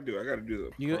Prime?" What do I do? I got to do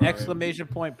the You exclamation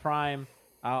point Prime.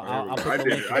 I'll put the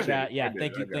link in the chat. Yeah,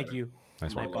 thank you.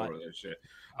 Nice one. That shit.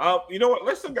 You know what?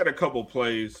 Let's look at a couple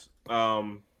plays.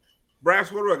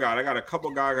 Brass, what do I got? I got a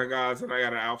couple Gaga guys and I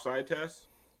got an outside test.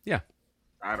 Yeah.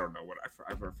 I don't know what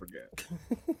I forget.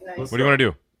 Nice. What do you want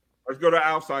to do? Let's go to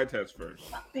outside test first.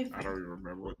 I don't even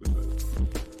remember what this is.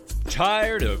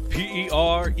 Tired of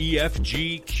PER,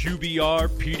 EFG, QBR,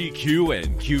 PDQ,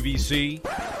 and QVC?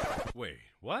 Wait,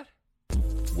 what?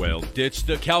 Well, ditch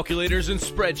the calculators and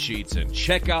spreadsheets and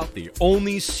check out the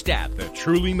only stat that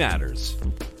truly matters.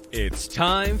 It's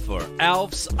time for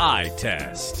Alf's Eye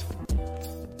Test.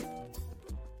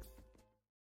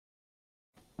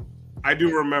 I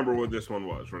do remember what this one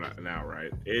was now,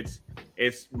 right? It's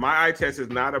my eye test is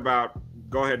not about.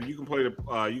 Go ahead, you can play the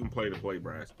play,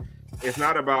 Brass. It's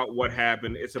not about what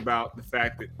happened. It's about the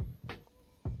fact that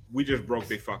we just broke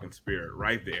their fucking spirit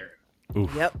right there.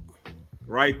 Oof. Yep.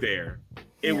 Right there.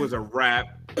 It was a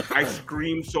wrap. I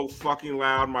screamed so fucking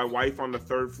loud. My wife on the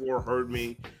 3rd floor heard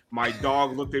me. My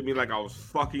dog looked at me like I was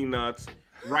fucking nuts.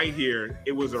 Right here,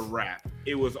 it was a wrap.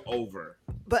 It was over.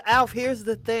 But Alf, here's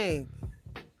the thing.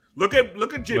 Look at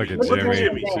Jimmy. Look at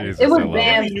Jimmy. Jesus, It was I love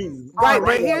Bam. Right,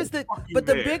 but here's the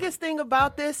there. biggest thing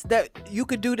about this, that you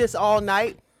could do this all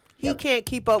night. He can't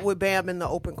keep up with Bam in the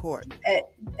open court.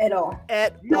 At all.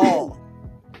 At all.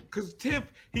 Because Tip,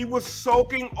 he was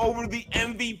soaking over the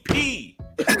MVP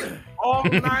all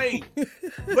night.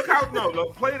 Look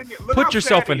play it again. Look Put how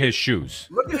yourself sad in he his is. shoes.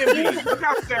 Look at him. Look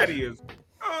how sad he is.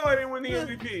 Oh, I didn't win the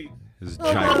MVP. His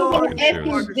giant fucking And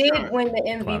shoes. he did win the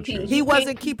MVP. He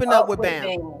wasn't keeping up with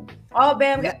Bam. All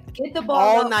Bam got get the ball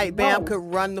All up, night, go. Bam could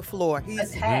run the floor.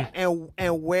 He's Attack.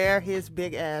 and wear his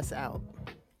big ass out.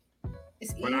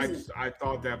 It's But easy. I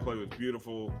thought that play was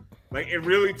beautiful. Like, it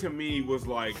really, to me, was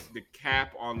like the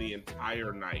cap on the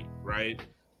entire night, right?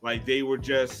 Like, they were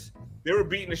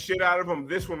beating the shit out of him.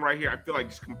 This one right here, I feel like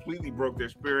just completely broke their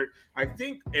spirit. I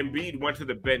think Embiid went to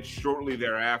the bench shortly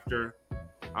thereafter.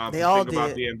 They all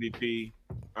about did. the MVP.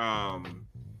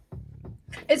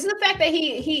 It's the fact that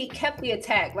he kept the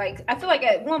attack. Like, I feel like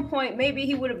at one point maybe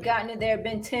he would have gotten in there,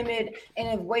 been timid, and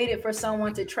have waited for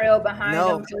someone to trail behind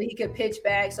him so he could pitch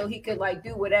back, so he could like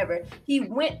do whatever. He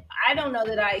went. I don't know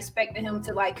that I expected him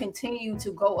to like continue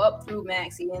to go up through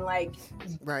Maxey and like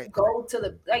go to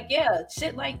the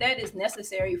shit like that is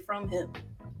necessary from him.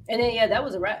 And then that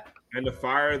was a wrap. And the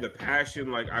fire, the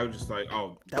passion, like I was just like,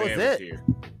 oh, That was Bam it. is here.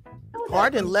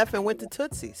 Harden left and went to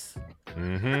Tootsie's.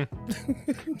 Mm-hmm.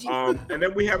 And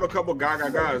then we have a couple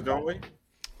Gaga guys, don't we?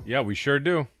 Yeah, we sure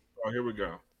do. Oh, here we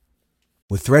go.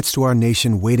 With threats to our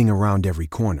nation waiting around every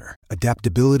corner,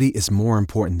 adaptability is more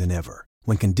important than ever.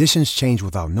 When conditions change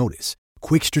without notice,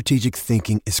 quick strategic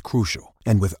thinking is crucial.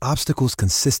 And with obstacles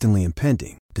consistently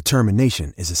impending,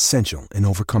 determination is essential in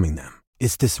overcoming them.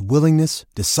 It's this willingness,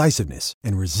 decisiveness,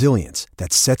 and resilience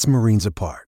that sets Marines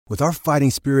apart. With our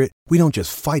fighting spirit, we don't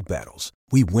just fight battles,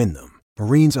 we win them.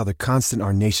 Marines are the constant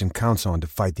our nation counts on to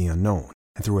fight the unknown.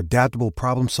 And through adaptable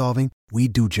problem solving, we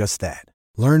do just that.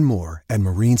 Learn more at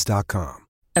marines.com.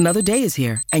 Another day is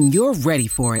here, and you're ready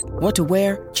for it. What to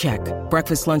wear? Check.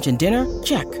 Breakfast, lunch, and dinner?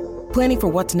 Check. Planning for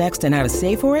what's next and how to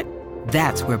save for it?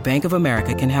 That's where Bank of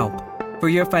America can help. For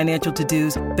your financial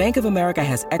to-dos, Bank of America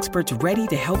has experts ready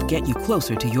to help get you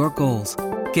closer to your goals.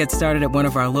 Get started at one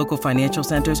of our local financial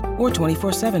centers or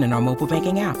 24/7 in our mobile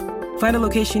banking app. Find a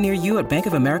location near you at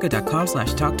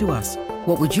bankofamerica.com/talktous.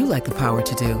 What would you like the power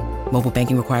to do? Mobile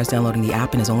banking requires downloading the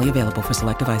app and is only available for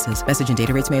select devices. Message and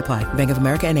data rates may apply. Bank of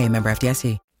America N.A., member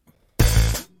FDIC.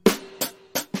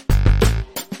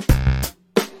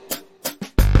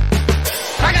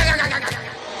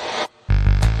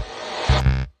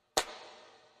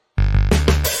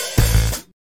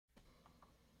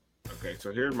 Okay,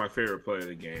 so here's my favorite play of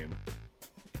the game.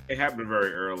 It happened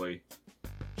very early.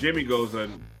 Jimmy goes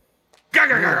in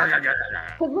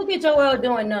Look at Joel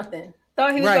doing nothing.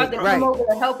 Thought he was about to come over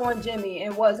to help on Jimmy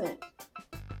and wasn't.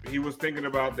 He was thinking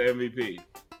about the MVP.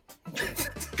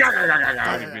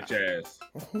 Bitch ass.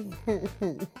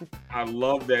 I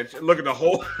love that. Look at the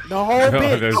whole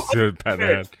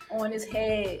bitch on his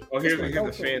head. Oh, here's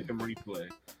the phantom replay.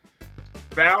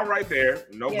 Foul right there.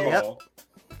 No call.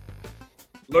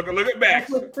 Look at Max.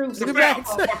 Look at Max.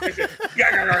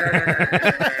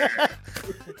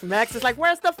 Max is like,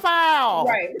 "Where's the foul?"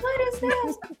 Right. What is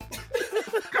this?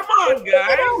 Come on,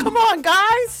 guys. Come on,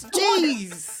 guys.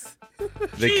 Jeez.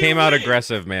 They came out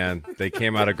aggressive, man. They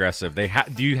came out aggressive.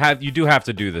 You do have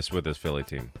to do this with this Philly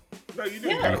team. No, you do.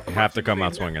 You have to come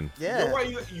out swinging. Yeah. You know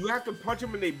why you have to punch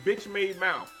them in their bitch-made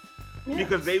mouth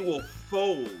because they will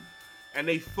fold, and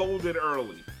they folded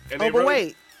early. And but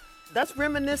wait, that's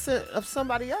reminiscent of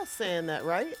somebody else saying that,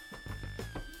 right?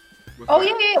 Oh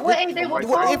yeah. Well,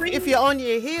 if you're on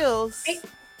your heels,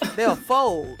 they'll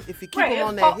fold. If you keep them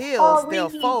on their heels, they'll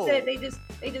fold. Said they just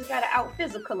gotta out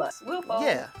physical us. We'll fold.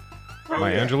 Yeah.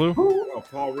 Maya Angelou? Oh,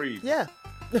 Paul Reed. Yeah.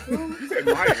 You said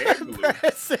Maya Angelou. I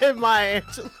said Maya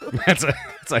Angelou. That's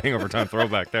a Hangover Time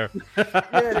throwback there.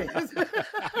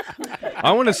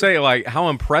 I want to say like how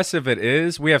impressive it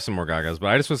is. We have some more Gagas, but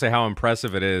I just want to say how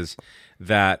impressive it is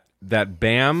that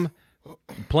Bam,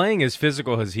 playing as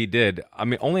physical as he did, I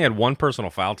mean, only had one personal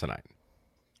foul tonight.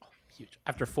 Huge.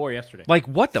 After 4 yesterday. Like,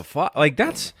 what the fuck? Like,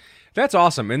 that's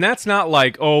awesome. And that's not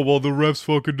like, oh, well, the refs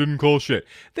fucking didn't call shit.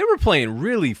 They were playing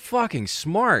really fucking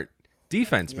smart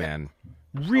defense, man.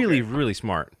 Really, really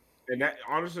smart. And that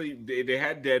honestly, they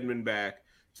had Dedmon back,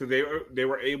 so they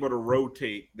were able to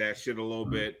rotate that shit a little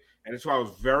bit. And that's why I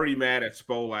was very mad at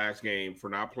Spo last game for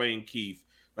not playing Keith.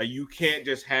 Like, you can't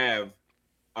just have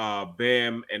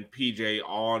Bam and PJ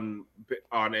on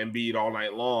Embiid all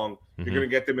night long. You're gonna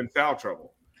get them in foul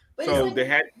trouble. But so they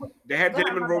had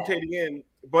Dedmon rotating in,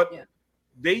 but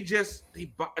they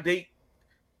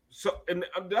so. And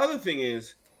the other thing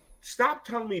is, stop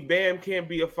telling me Bam can't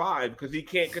be a 5 because he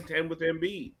can't contend with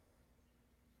Embiid.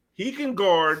 He can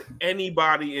guard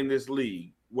anybody in this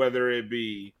league, whether it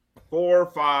be 4,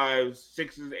 5,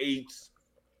 6s, 8s.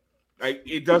 Like,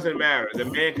 it doesn't matter. The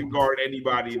man can guard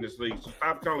anybody in this league. So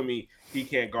stop telling me he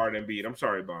can't guard Embiid. I'm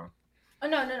sorry, Bon. Oh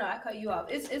no, I cut you off.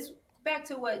 It's back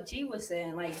to what G was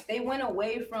saying. Like, they went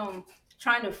away from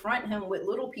trying to front him with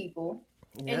little people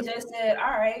and just said,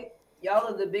 all right, y'all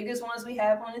are the biggest ones we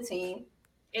have on the team.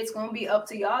 It's going to be up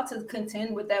to y'all to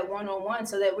contend with that one-on-one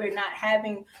so that we're not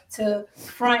having to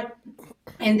front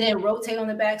and then rotate on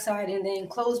the backside and then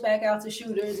close back out to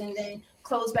shooters and then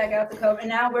close back out the cover. And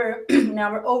now we're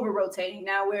over-rotating.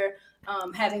 Now we're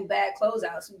having bad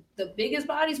closeouts. The biggest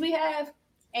bodies we have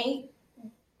ain't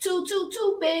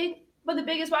too big, but the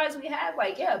biggest bodies we have,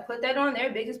 put that on their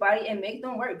biggest body and make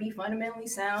them work. Be fundamentally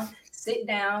sound, sit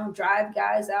down, drive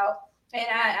guys out. And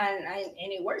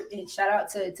it worked. And shout out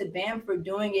to Bam for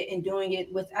doing it and doing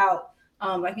it without,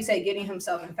 like you said, getting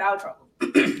himself in foul trouble.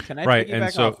 Right.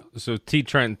 And so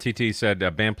TT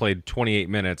said Bam played 28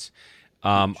 minutes.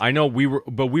 I know we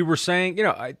were saying,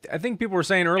 I think people were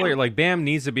saying earlier, like Bam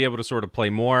needs to be able to sort of play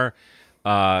more.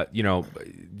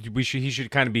 He should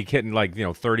kind of be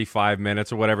hitting 35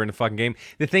 minutes or whatever in the fucking game.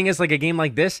 The thing is, like a game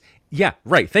like this, yeah,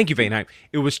 right. Thank you, Vainheim.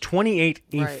 It was 28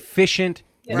 efficient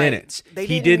minutes.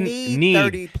 He didn't need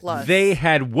 30 plus. They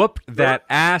had whooped that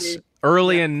ass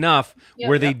early enough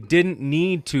where they didn't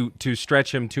need to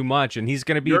stretch him too much, and he's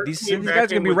gonna be these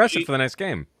guys are gonna be rested for the next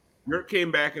game. Yurt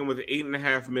came back in with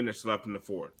 8.5 minutes left in the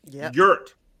fourth. Yep.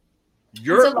 Yurt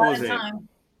was in.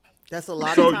 That's a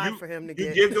lot of time for him to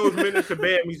get. You give those minutes to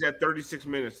Bam, he's at 36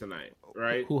 minutes tonight,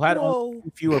 right? Who had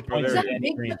fewer points than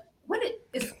Danny Green.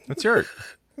 That's Yurt.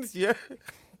 Yeah.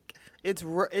 It's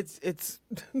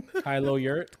Kylo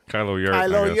Yurt. Kylo Yurt. I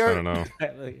don't know.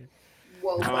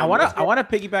 Whoa. I want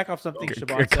to piggyback off something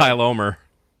Shabbat said. Kyle Omer.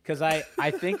 Because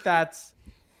I think that's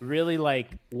really like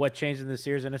what changed in this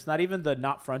series, and it's not even the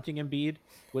not fronting Embiid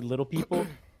with little people.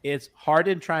 It's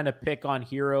Harden trying to pick on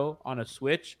Hero on a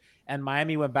switch, and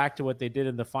Miami went back to what they did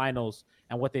in the finals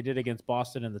and what they did against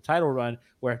Boston in the title run,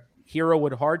 where Hero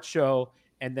would hard show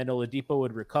and then Oladipo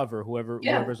would recover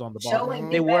whoever's on the ball.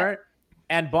 They weren't.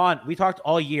 And Bond, we talked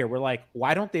all year. We're like,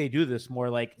 why don't they do this more?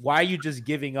 Like, why are you just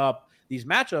giving up these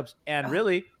matchups? And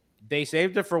really, they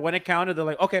saved it for when it counted. They're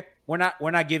like, okay, we're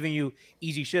not giving you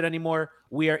easy shit anymore.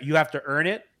 You have to earn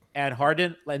it. And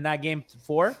Harden in that game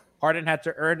 4, Harden had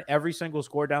to earn every single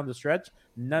score down the stretch.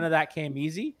 None of that came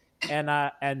easy,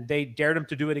 and they dared him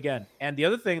to do it again. And the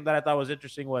other thing that I thought was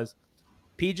interesting was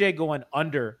PJ going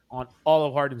under on all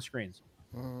of Harden's screens.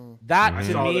 That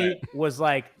to me was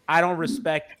like, I don't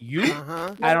respect you.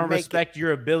 I don't respect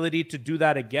your ability to do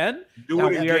that again. We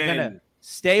are gonna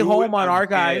stay home on our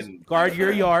guys, guard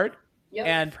your yard,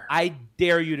 and I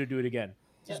dare you to do it again.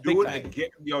 Just do it again.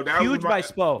 Yo, that huge by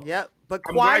Spo. Yep, but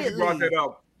I'm quietly. glad you brought that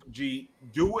up, G.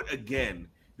 Do it again.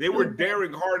 They were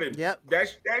daring Harden. Yep.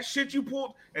 That shit you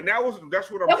pulled, and that's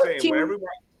what I'm saying.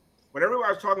 When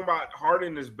everybody's talking about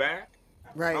Harden is back,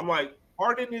 right? I'm like,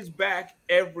 Harden is back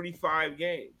every 5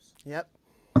 games. Yep.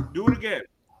 Do it again.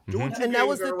 Do it and that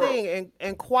was the thing.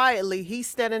 And quietly, he's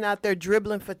standing out there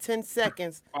dribbling for 10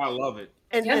 seconds. I love it.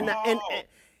 And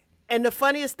the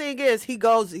funniest thing is,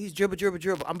 he's dribble.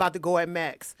 I'm about to go at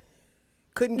Max.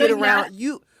 Couldn't get around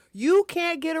you. You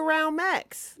can't get around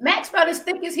Max. Max about as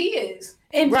thick as he is.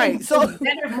 And so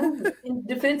better movement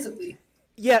defensively.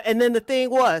 Yeah, and then the thing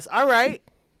was, all right,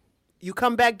 you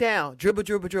come back down, dribble.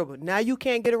 Now you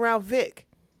can't get around Vic.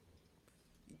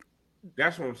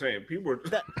 That's what I'm saying. People are...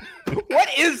 What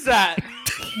is that?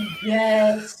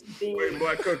 Yes. Wait,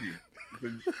 Black Cookie.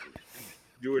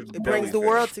 It brings the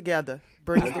world together.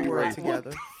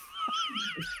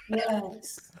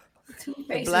 Yes.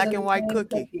 The black and white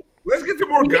cookie. Let's get to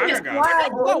more Gaga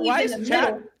guys.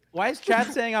 Why is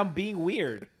Chad saying I'm being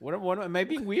weird? What am I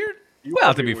being weird?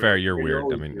 Well, to be fair, you're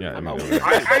weird. I mean, yeah.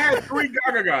 I had 3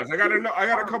 Gaga guys. I got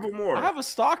a couple more. I have a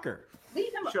stalker.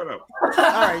 Shut up. All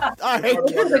right.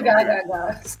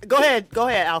 Go ahead,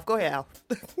 Alf.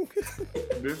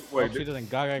 She doesn't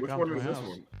Gaga come to my house.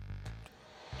 One?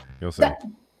 You'll see.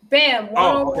 Bam.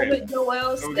 One with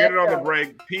Joel. So we get it on the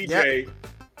break. PJ.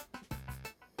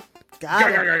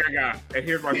 Gaga. And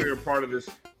here's my favorite part of this.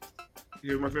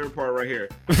 Here's my favorite part right here.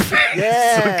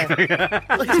 Yeah.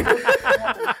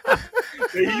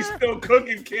 He's still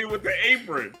cooking kid with the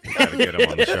apron. Gotta get him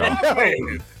on the show.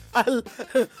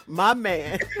 My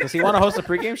man. Does he want to host a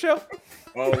pregame show?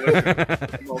 Oh, listen.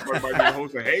 Might be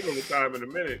host a Hangover time in a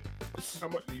minute. How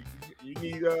much you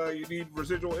need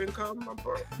residual income?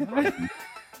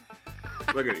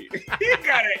 Look at it. He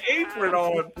got an apron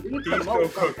on. He's still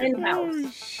cooking.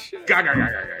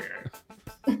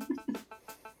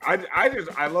 I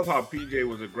love how PJ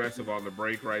was aggressive on the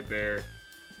break right there.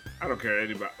 I don't care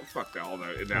anybody. Fuck that. All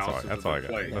that analysis. That's all I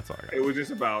got. It was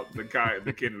just about the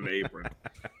kid in the apron.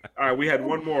 All right, we had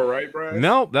one more, right, Brad?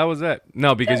 No, that was it.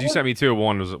 No, because you sent me 2.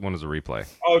 One was a replay.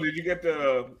 Oh, did you get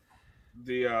the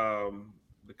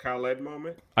Khaled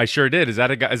moment? I sure did. Is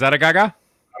that a Gaga? I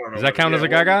don't know. Does that count as a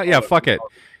Gaga? Yeah, fuck it.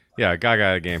 Yeah,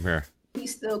 Gaga game here.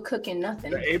 He's still cooking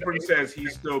nothing. The apron says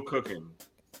he's still cooking.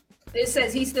 It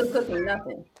says he's still cooking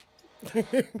nothing.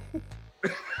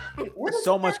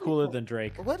 So much cooler than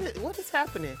Drake. What is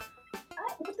happening?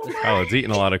 Oh, it's eating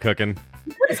a lot of cooking.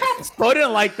 Spo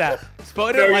didn't like that.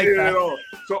 Spo didn't like that.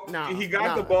 So he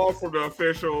got the ball from the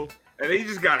official, and he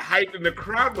just got hyped, and the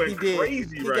crowd went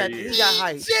crazy He got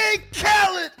hyped. Jake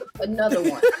Khaled! Another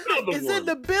one. It's in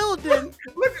the building.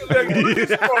 Look at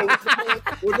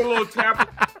Spo with a little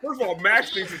tap. First of all,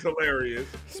 Max thinks it's hilarious.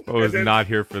 Spo is not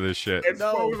here for this shit. And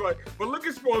Spo was like, but look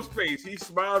at Spo's face. He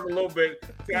smiles a little bit,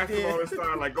 taps him on his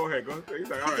side, like, go ahead. He's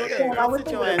like, all right.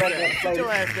 Sit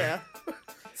your ass down.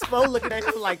 Spo looking at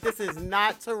him like this is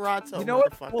not Toronto. You know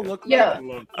what Spo looked like?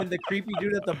 And the creepy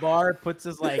dude at the bar puts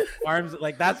his arms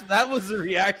like that was the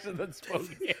reaction that Spo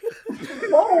gave.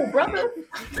 Whoa, brother.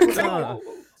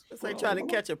 It's like trying to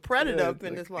catch a predator up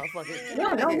in this motherfucker.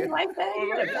 No, don't like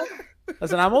that.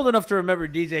 Listen, I'm old enough to remember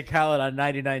DJ Khaled on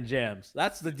 99 Jams.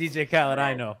 That's the DJ Khaled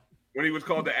I know. When he was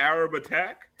called the Arab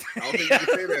Attack? I don't think you can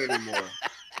say that anymore.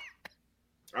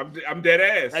 I'm dead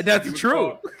ass. That's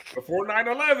true. Before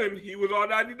 9/11, he was on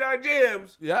 99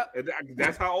 Jams. Yeah. And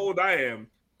that's how old I am.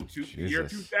 Year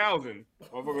 2000.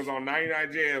 Motherfucker was on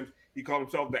 99 Jams. He called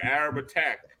himself the Arab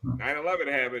Attack. 9/11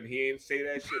 happened. He ain't say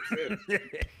that shit since.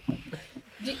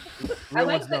 I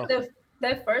like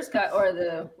that first guy, or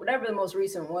whatever the most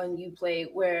recent one you played,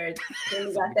 where then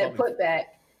you got that putback.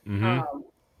 Mm-hmm.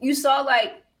 You saw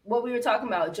what we were talking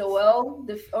about, Joel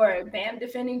or Bam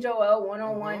defending Joel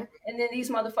 1-on-1, and then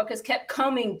these motherfuckers kept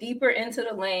coming deeper into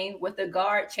the lane with the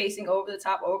guard chasing over the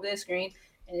top over their screen,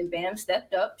 and then Bam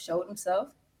stepped up, showed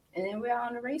himself, and then we're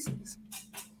on the races.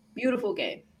 Beautiful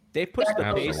game. They pushed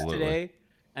the pace today.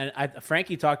 And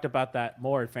Frankie talked about that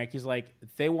more. Frankie's like,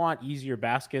 if they want easier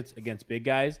baskets against big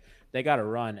guys, they got to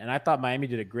run. And I thought Miami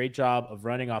did a great job of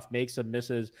running off makes and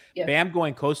misses. Yeah. Bam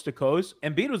going coast to coast.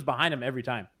 And Embiid was behind him every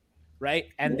time, right?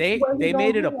 And they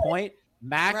made it a point.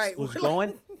 Max was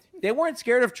going. They weren't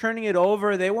scared of turning it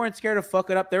over. They weren't scared of fuck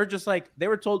it up. They were just like, they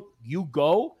were told, you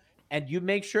go and you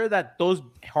make sure that those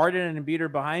Harden and Embiid are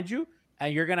behind you,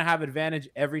 and you're going to have advantage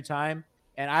every time.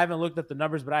 And I haven't looked at the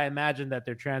numbers, but I imagine that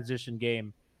their transition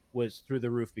game was through the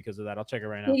roof because of that. I'll check it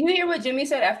right now. Did you hear what Jimmy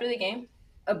said after the game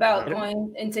about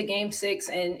going into Game 6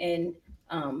 and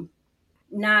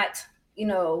not,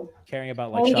 caring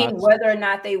about shots, whether or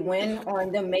not they win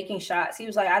on them making shots? He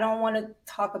was like, I don't want to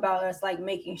talk about us like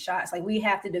making shots. Like, we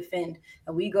have to defend.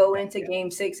 And we go into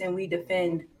Game 6 and we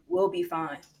defend, we'll be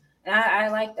fine. And I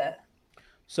like that.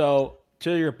 So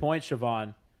to your point,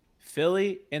 Siobhan,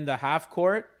 Philly in the half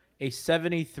court, a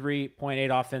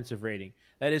 73.8 offensive rating.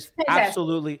 That is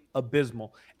absolutely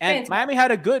abysmal. And Miami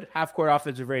had a good half court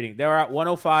offensive rating. They were at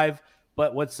 105.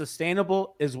 But what's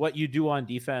sustainable is what you do on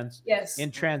defense. Yes.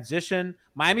 In transition,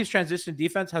 Miami's transition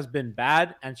defense has been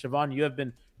bad. And Siobhan, you have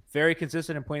been very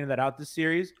consistent in pointing that out this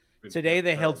series. Today,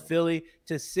 they held Philly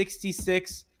to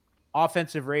 66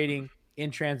 offensive rating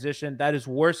in transition. That is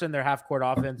worse than their half-court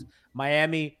offense.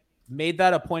 Miami made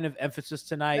that a point of emphasis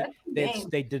tonight.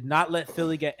 They did not let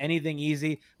Philly get anything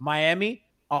easy. Miami,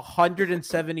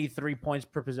 173 points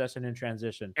per possession in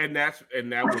transition. And that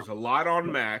was a lot on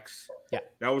Max. Yeah.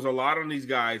 That was a lot on these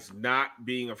guys not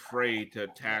being afraid to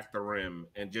attack the rim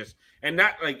and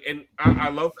I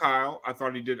love Kyle. I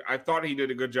thought he did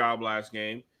a good job last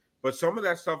game. But some of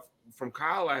that stuff from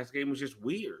Kyle last game was just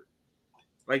weird.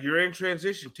 Like, you're in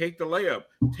transition, take the layup,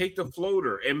 take the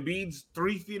floater. Embiid's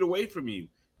 3 feet away from you.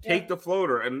 Take the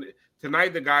floater. And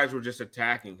tonight the guys were just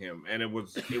attacking him, and it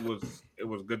was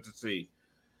good to see.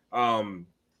 I'm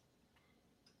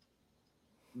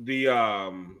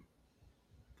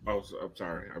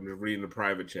sorry. I'm just reading the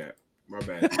private chat. My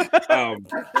bad.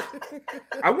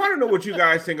 I want to know what you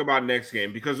guys think about next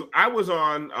game, because I was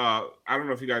on I don't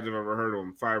know if you guys have ever heard of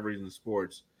them, 5 Reasons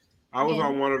Sports. I was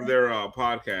on one of their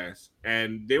podcasts,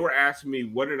 and they were asking me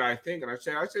what did I think, and I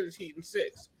said it's Heat in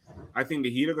 6. I think the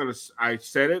Heat are going to. I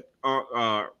said it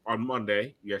on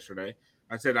Monday yesterday.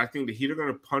 I said I think the Heat are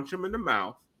going to punch them in the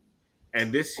mouth,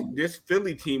 and this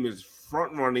Philly team is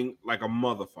front running like a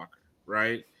motherfucker,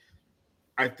 right?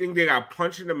 I think they got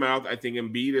punched in the mouth. I think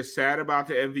Embiid is sad about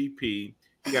the MVP.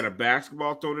 He got a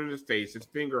basketball thrown in his face. His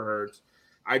finger hurts.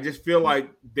 I just feel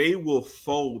like they will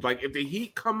fold. Like, if the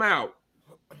Heat come out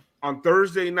on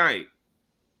Thursday night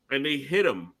and they hit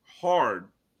him hard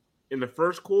in the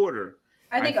first quarter,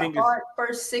 I think a hard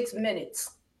first 6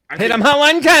 minutes. Hit him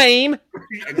one game.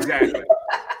 Exactly.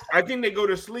 I think they go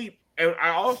to sleep. And I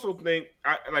also think,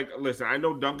 listen, I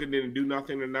know Duncan didn't do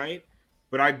nothing tonight,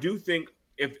 but I do think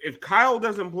if Kyle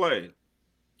doesn't play,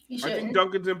 I think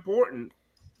Duncan's important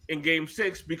in Game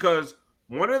 6, because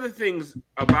one of the things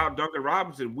about Duncan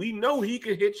Robinson, we know he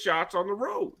can hit shots on the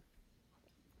road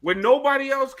when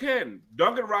nobody else can.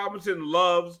 Duncan Robinson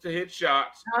loves to hit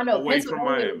shots away from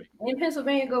Miami. In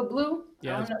Pennsylvania, go blue.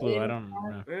 Yeah, it's blue. I don't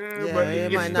know. But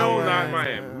it's still not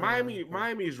Miami.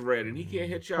 Miami's red, and he can't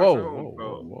hit shots. We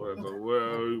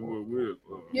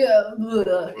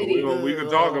can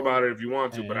talk about it if you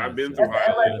want to, but I've been through it.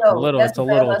 It's a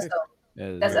little.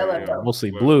 That's LFO.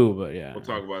 Mostly blue, but yeah. We'll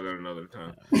talk about that another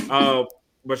time.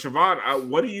 But Siobhan,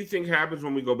 what do you think happens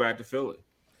when we go back to Philly?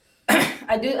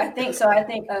 I think so. I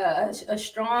think a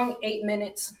strong 8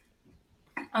 minutes.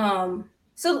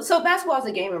 So basketball is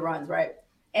a game of runs, right?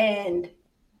 And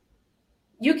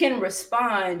you can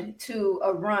respond to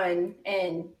a run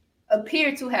and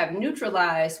appear to have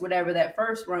neutralized whatever that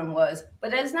first run was,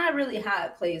 but that's not really how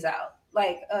it plays out.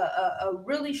 Like a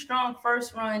really strong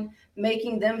first run,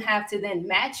 making them have to then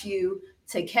match you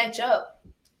to catch up,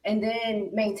 and then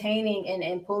maintaining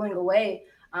and pulling away.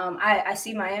 I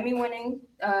see Miami winning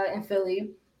in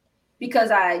Philly,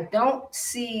 because I don't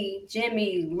see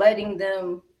Jimmy letting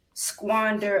them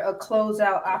squander a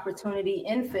closeout opportunity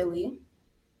in Philly,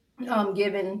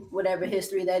 given whatever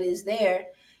history that is there.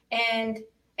 And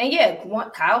yeah,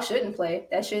 Kyle shouldn't play.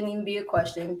 That shouldn't even be a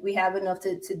question. We have enough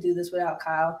to do this without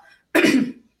Kyle.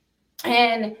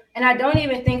 and I don't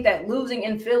even think that losing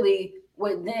in Philly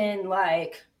would then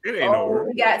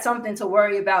we got something to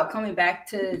worry about coming back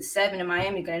to 7 in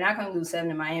Miami, because they're not going to lose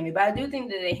 7 in Miami. But I do think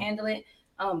that they handle it.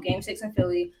 Game 6 in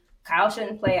Philly, Kyle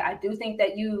shouldn't play. I do think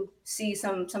that you see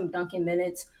some Duncan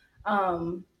minutes.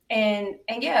 And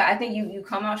yeah, I think you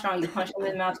come out strong. You punch them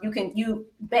in the mouth.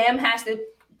 Bam has to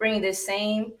bring this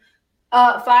same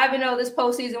 5-0 this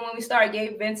postseason when we start.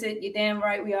 Gabe Vincent, you're damn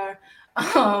right we are.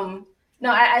 No,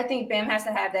 I think Bam has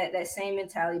to have that same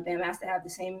mentality. Bam has to have the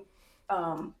same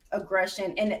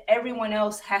aggression, and everyone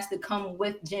else has to come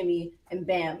with Jimmy and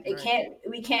Bam.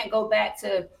 We can't go back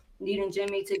to needing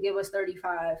Jimmy to give us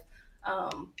 35.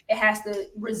 It has to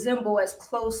resemble as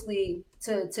closely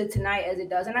to tonight as it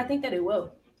does, and I think that it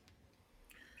will.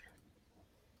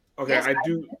 Okay, yes,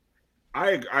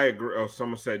 I agree. Oh,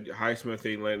 someone said Highsmith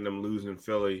ain't letting them lose in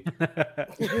Philly.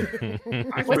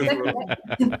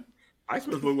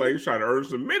 Highsmith looked like he was trying to earn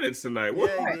some minutes tonight.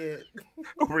 What? Yeah, he did.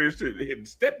 Over here hitting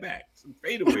step backs and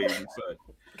fadeaways and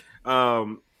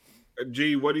such.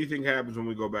 G, what do you think happens when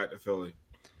we go back to Philly?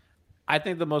 I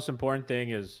think the most important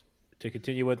thing is to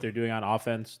continue what they're doing on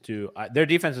offense. Their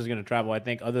defense is going to travel. I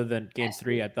think other than Game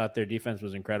 3, I thought their defense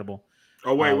was incredible.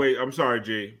 Oh wait! I'm sorry,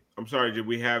 G.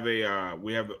 We have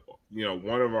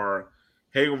one of our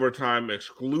Hangover Time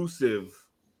exclusive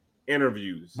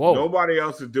interviews. Whoa. Nobody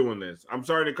else is doing this. I'm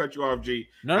sorry to cut you off, G.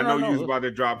 I know you was about to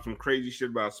drop some crazy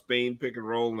shit about Spain pick and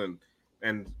roll and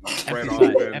spread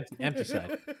offense, empty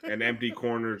side, and empty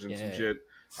corners and some shit.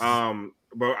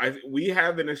 But we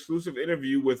have an exclusive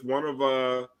interview with one of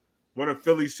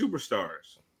Philly's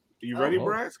superstars. Are you ready,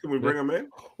 Brass? Can we bring him in?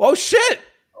 Oh shit!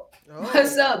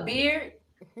 What's up, Beard?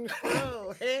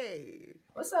 Oh, hey.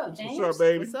 What's up, James? What's up,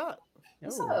 baby? What's up?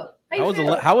 What's up?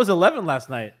 How was 11 last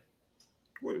night?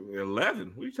 Wait,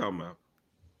 11? What are you talking about?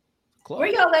 Close. Where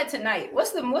y'all at tonight?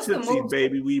 What's the Tootsie, move?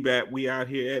 Baby, we out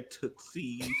here at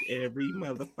Tootsie's every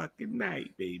motherfucking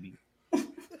night, baby.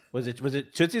 Was it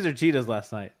Tootsies or Cheetahs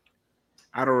last night?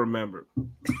 I don't remember.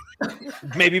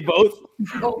 Maybe both.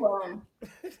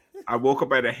 I woke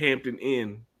up at a Hampton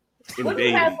Inn in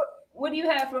Davie. What do you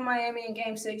have for Miami in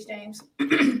Game 6, James?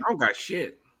 I don't got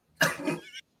shit.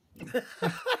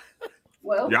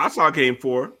 Well, y'all saw Game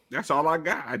 4. That's all I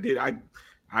got. I did. I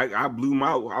blew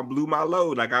my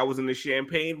load like I was in the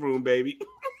champagne room, baby.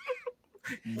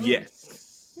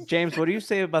 Yes. James, what do you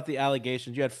say about the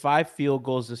allegations? You had 5 field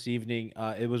goals this evening.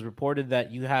 It was reported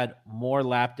that you had more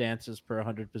lap dances per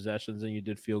 100 possessions than you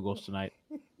did field goals tonight.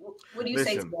 What do you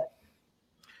say to that?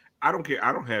 I don't care.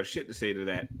 I don't have shit to say to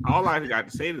that. All I got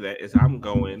to say to that is I'm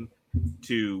going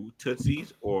to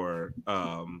Tootsie's or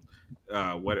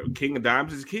what? King of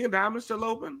Diamonds. Is King of Diamonds still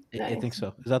open? I think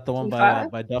so. Is that the one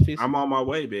by Duffy's? I'm on my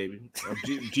way, baby.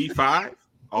 G5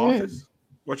 Office.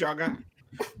 What y'all got?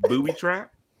 Booby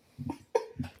Trap.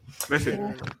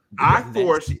 Listen, I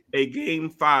forced a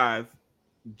Game 5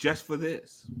 just for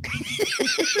this.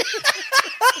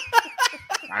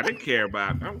 I don't care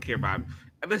about it.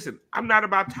 Listen, I'm not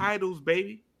about titles,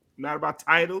 baby. I'm not about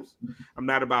titles. I'm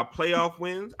not about playoff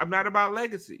wins. I'm not about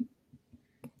legacy.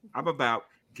 I'm about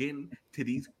getting to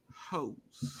these hoes.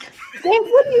 Dave,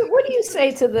 what do you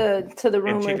say to the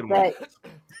rumors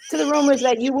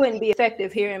that you wouldn't be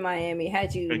effective here in Miami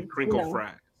had you and crinkle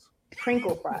fries?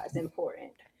 Crinkle fries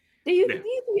important. Do you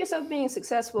see yourself being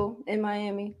successful in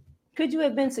Miami? Could you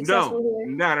have been successful here?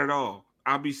 No, not at all.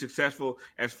 I'll be successful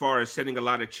as far as sending a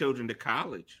lot of children to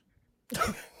college.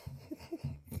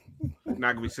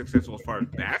 Not gonna be successful as far as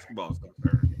basketball is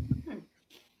concerned.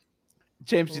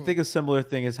 James, do you think a similar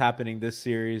thing is happening this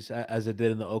series as it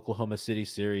did in the Oklahoma City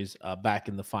series back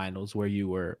in the finals, where you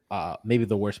were maybe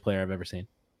the worst player I've ever seen?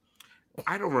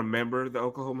 I don't remember the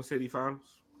Oklahoma City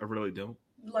finals. I really don't.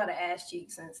 A lot of ass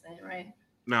cheeks since then, right?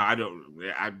 No, I don't.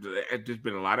 It's just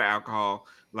been a lot of alcohol,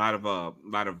 a lot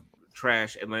of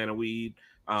trash Atlanta weed.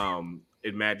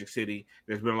 In Magic City,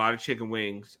 there's been a lot of chicken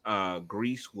wings.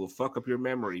 Grease will fuck up your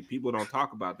memory. People don't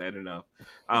talk about that enough.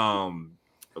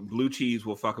 Blue cheese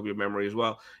will fuck up your memory as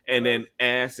well. And then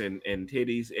ass and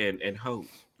titties and hoes.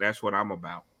 That's what I'm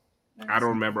about. I don't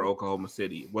remember Oklahoma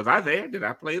City. Was I there? Did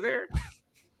I play there?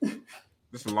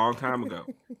 Just a long time ago.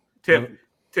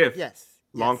 Tiff. Yes.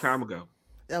 Long time ago.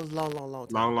 That was long time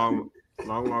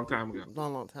Long time ago.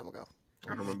 Long time ago. I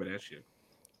don't remember that shit.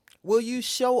 Will you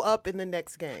show up in the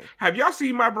next game? Have y'all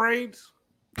seen my braids?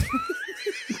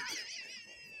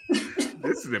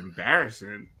 This is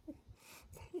embarrassing.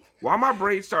 Why my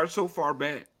braids start so far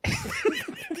back?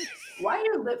 Why are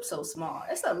your lips so small?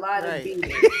 It's a lot of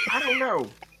beating. I don't know.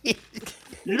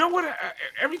 You know what?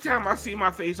 Every time I see my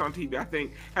face on TV, I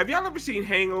think, have y'all ever seen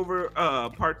Hangover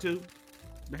Part 2?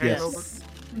 The Hangover? Yes.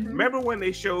 Mm-hmm. Remember when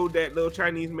they showed that little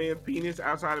Chinese man's penis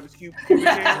outside of his pubic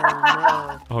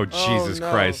hair? Oh, Jesus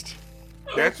Christ.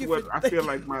 That's what I feel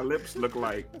like my lips look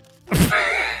like.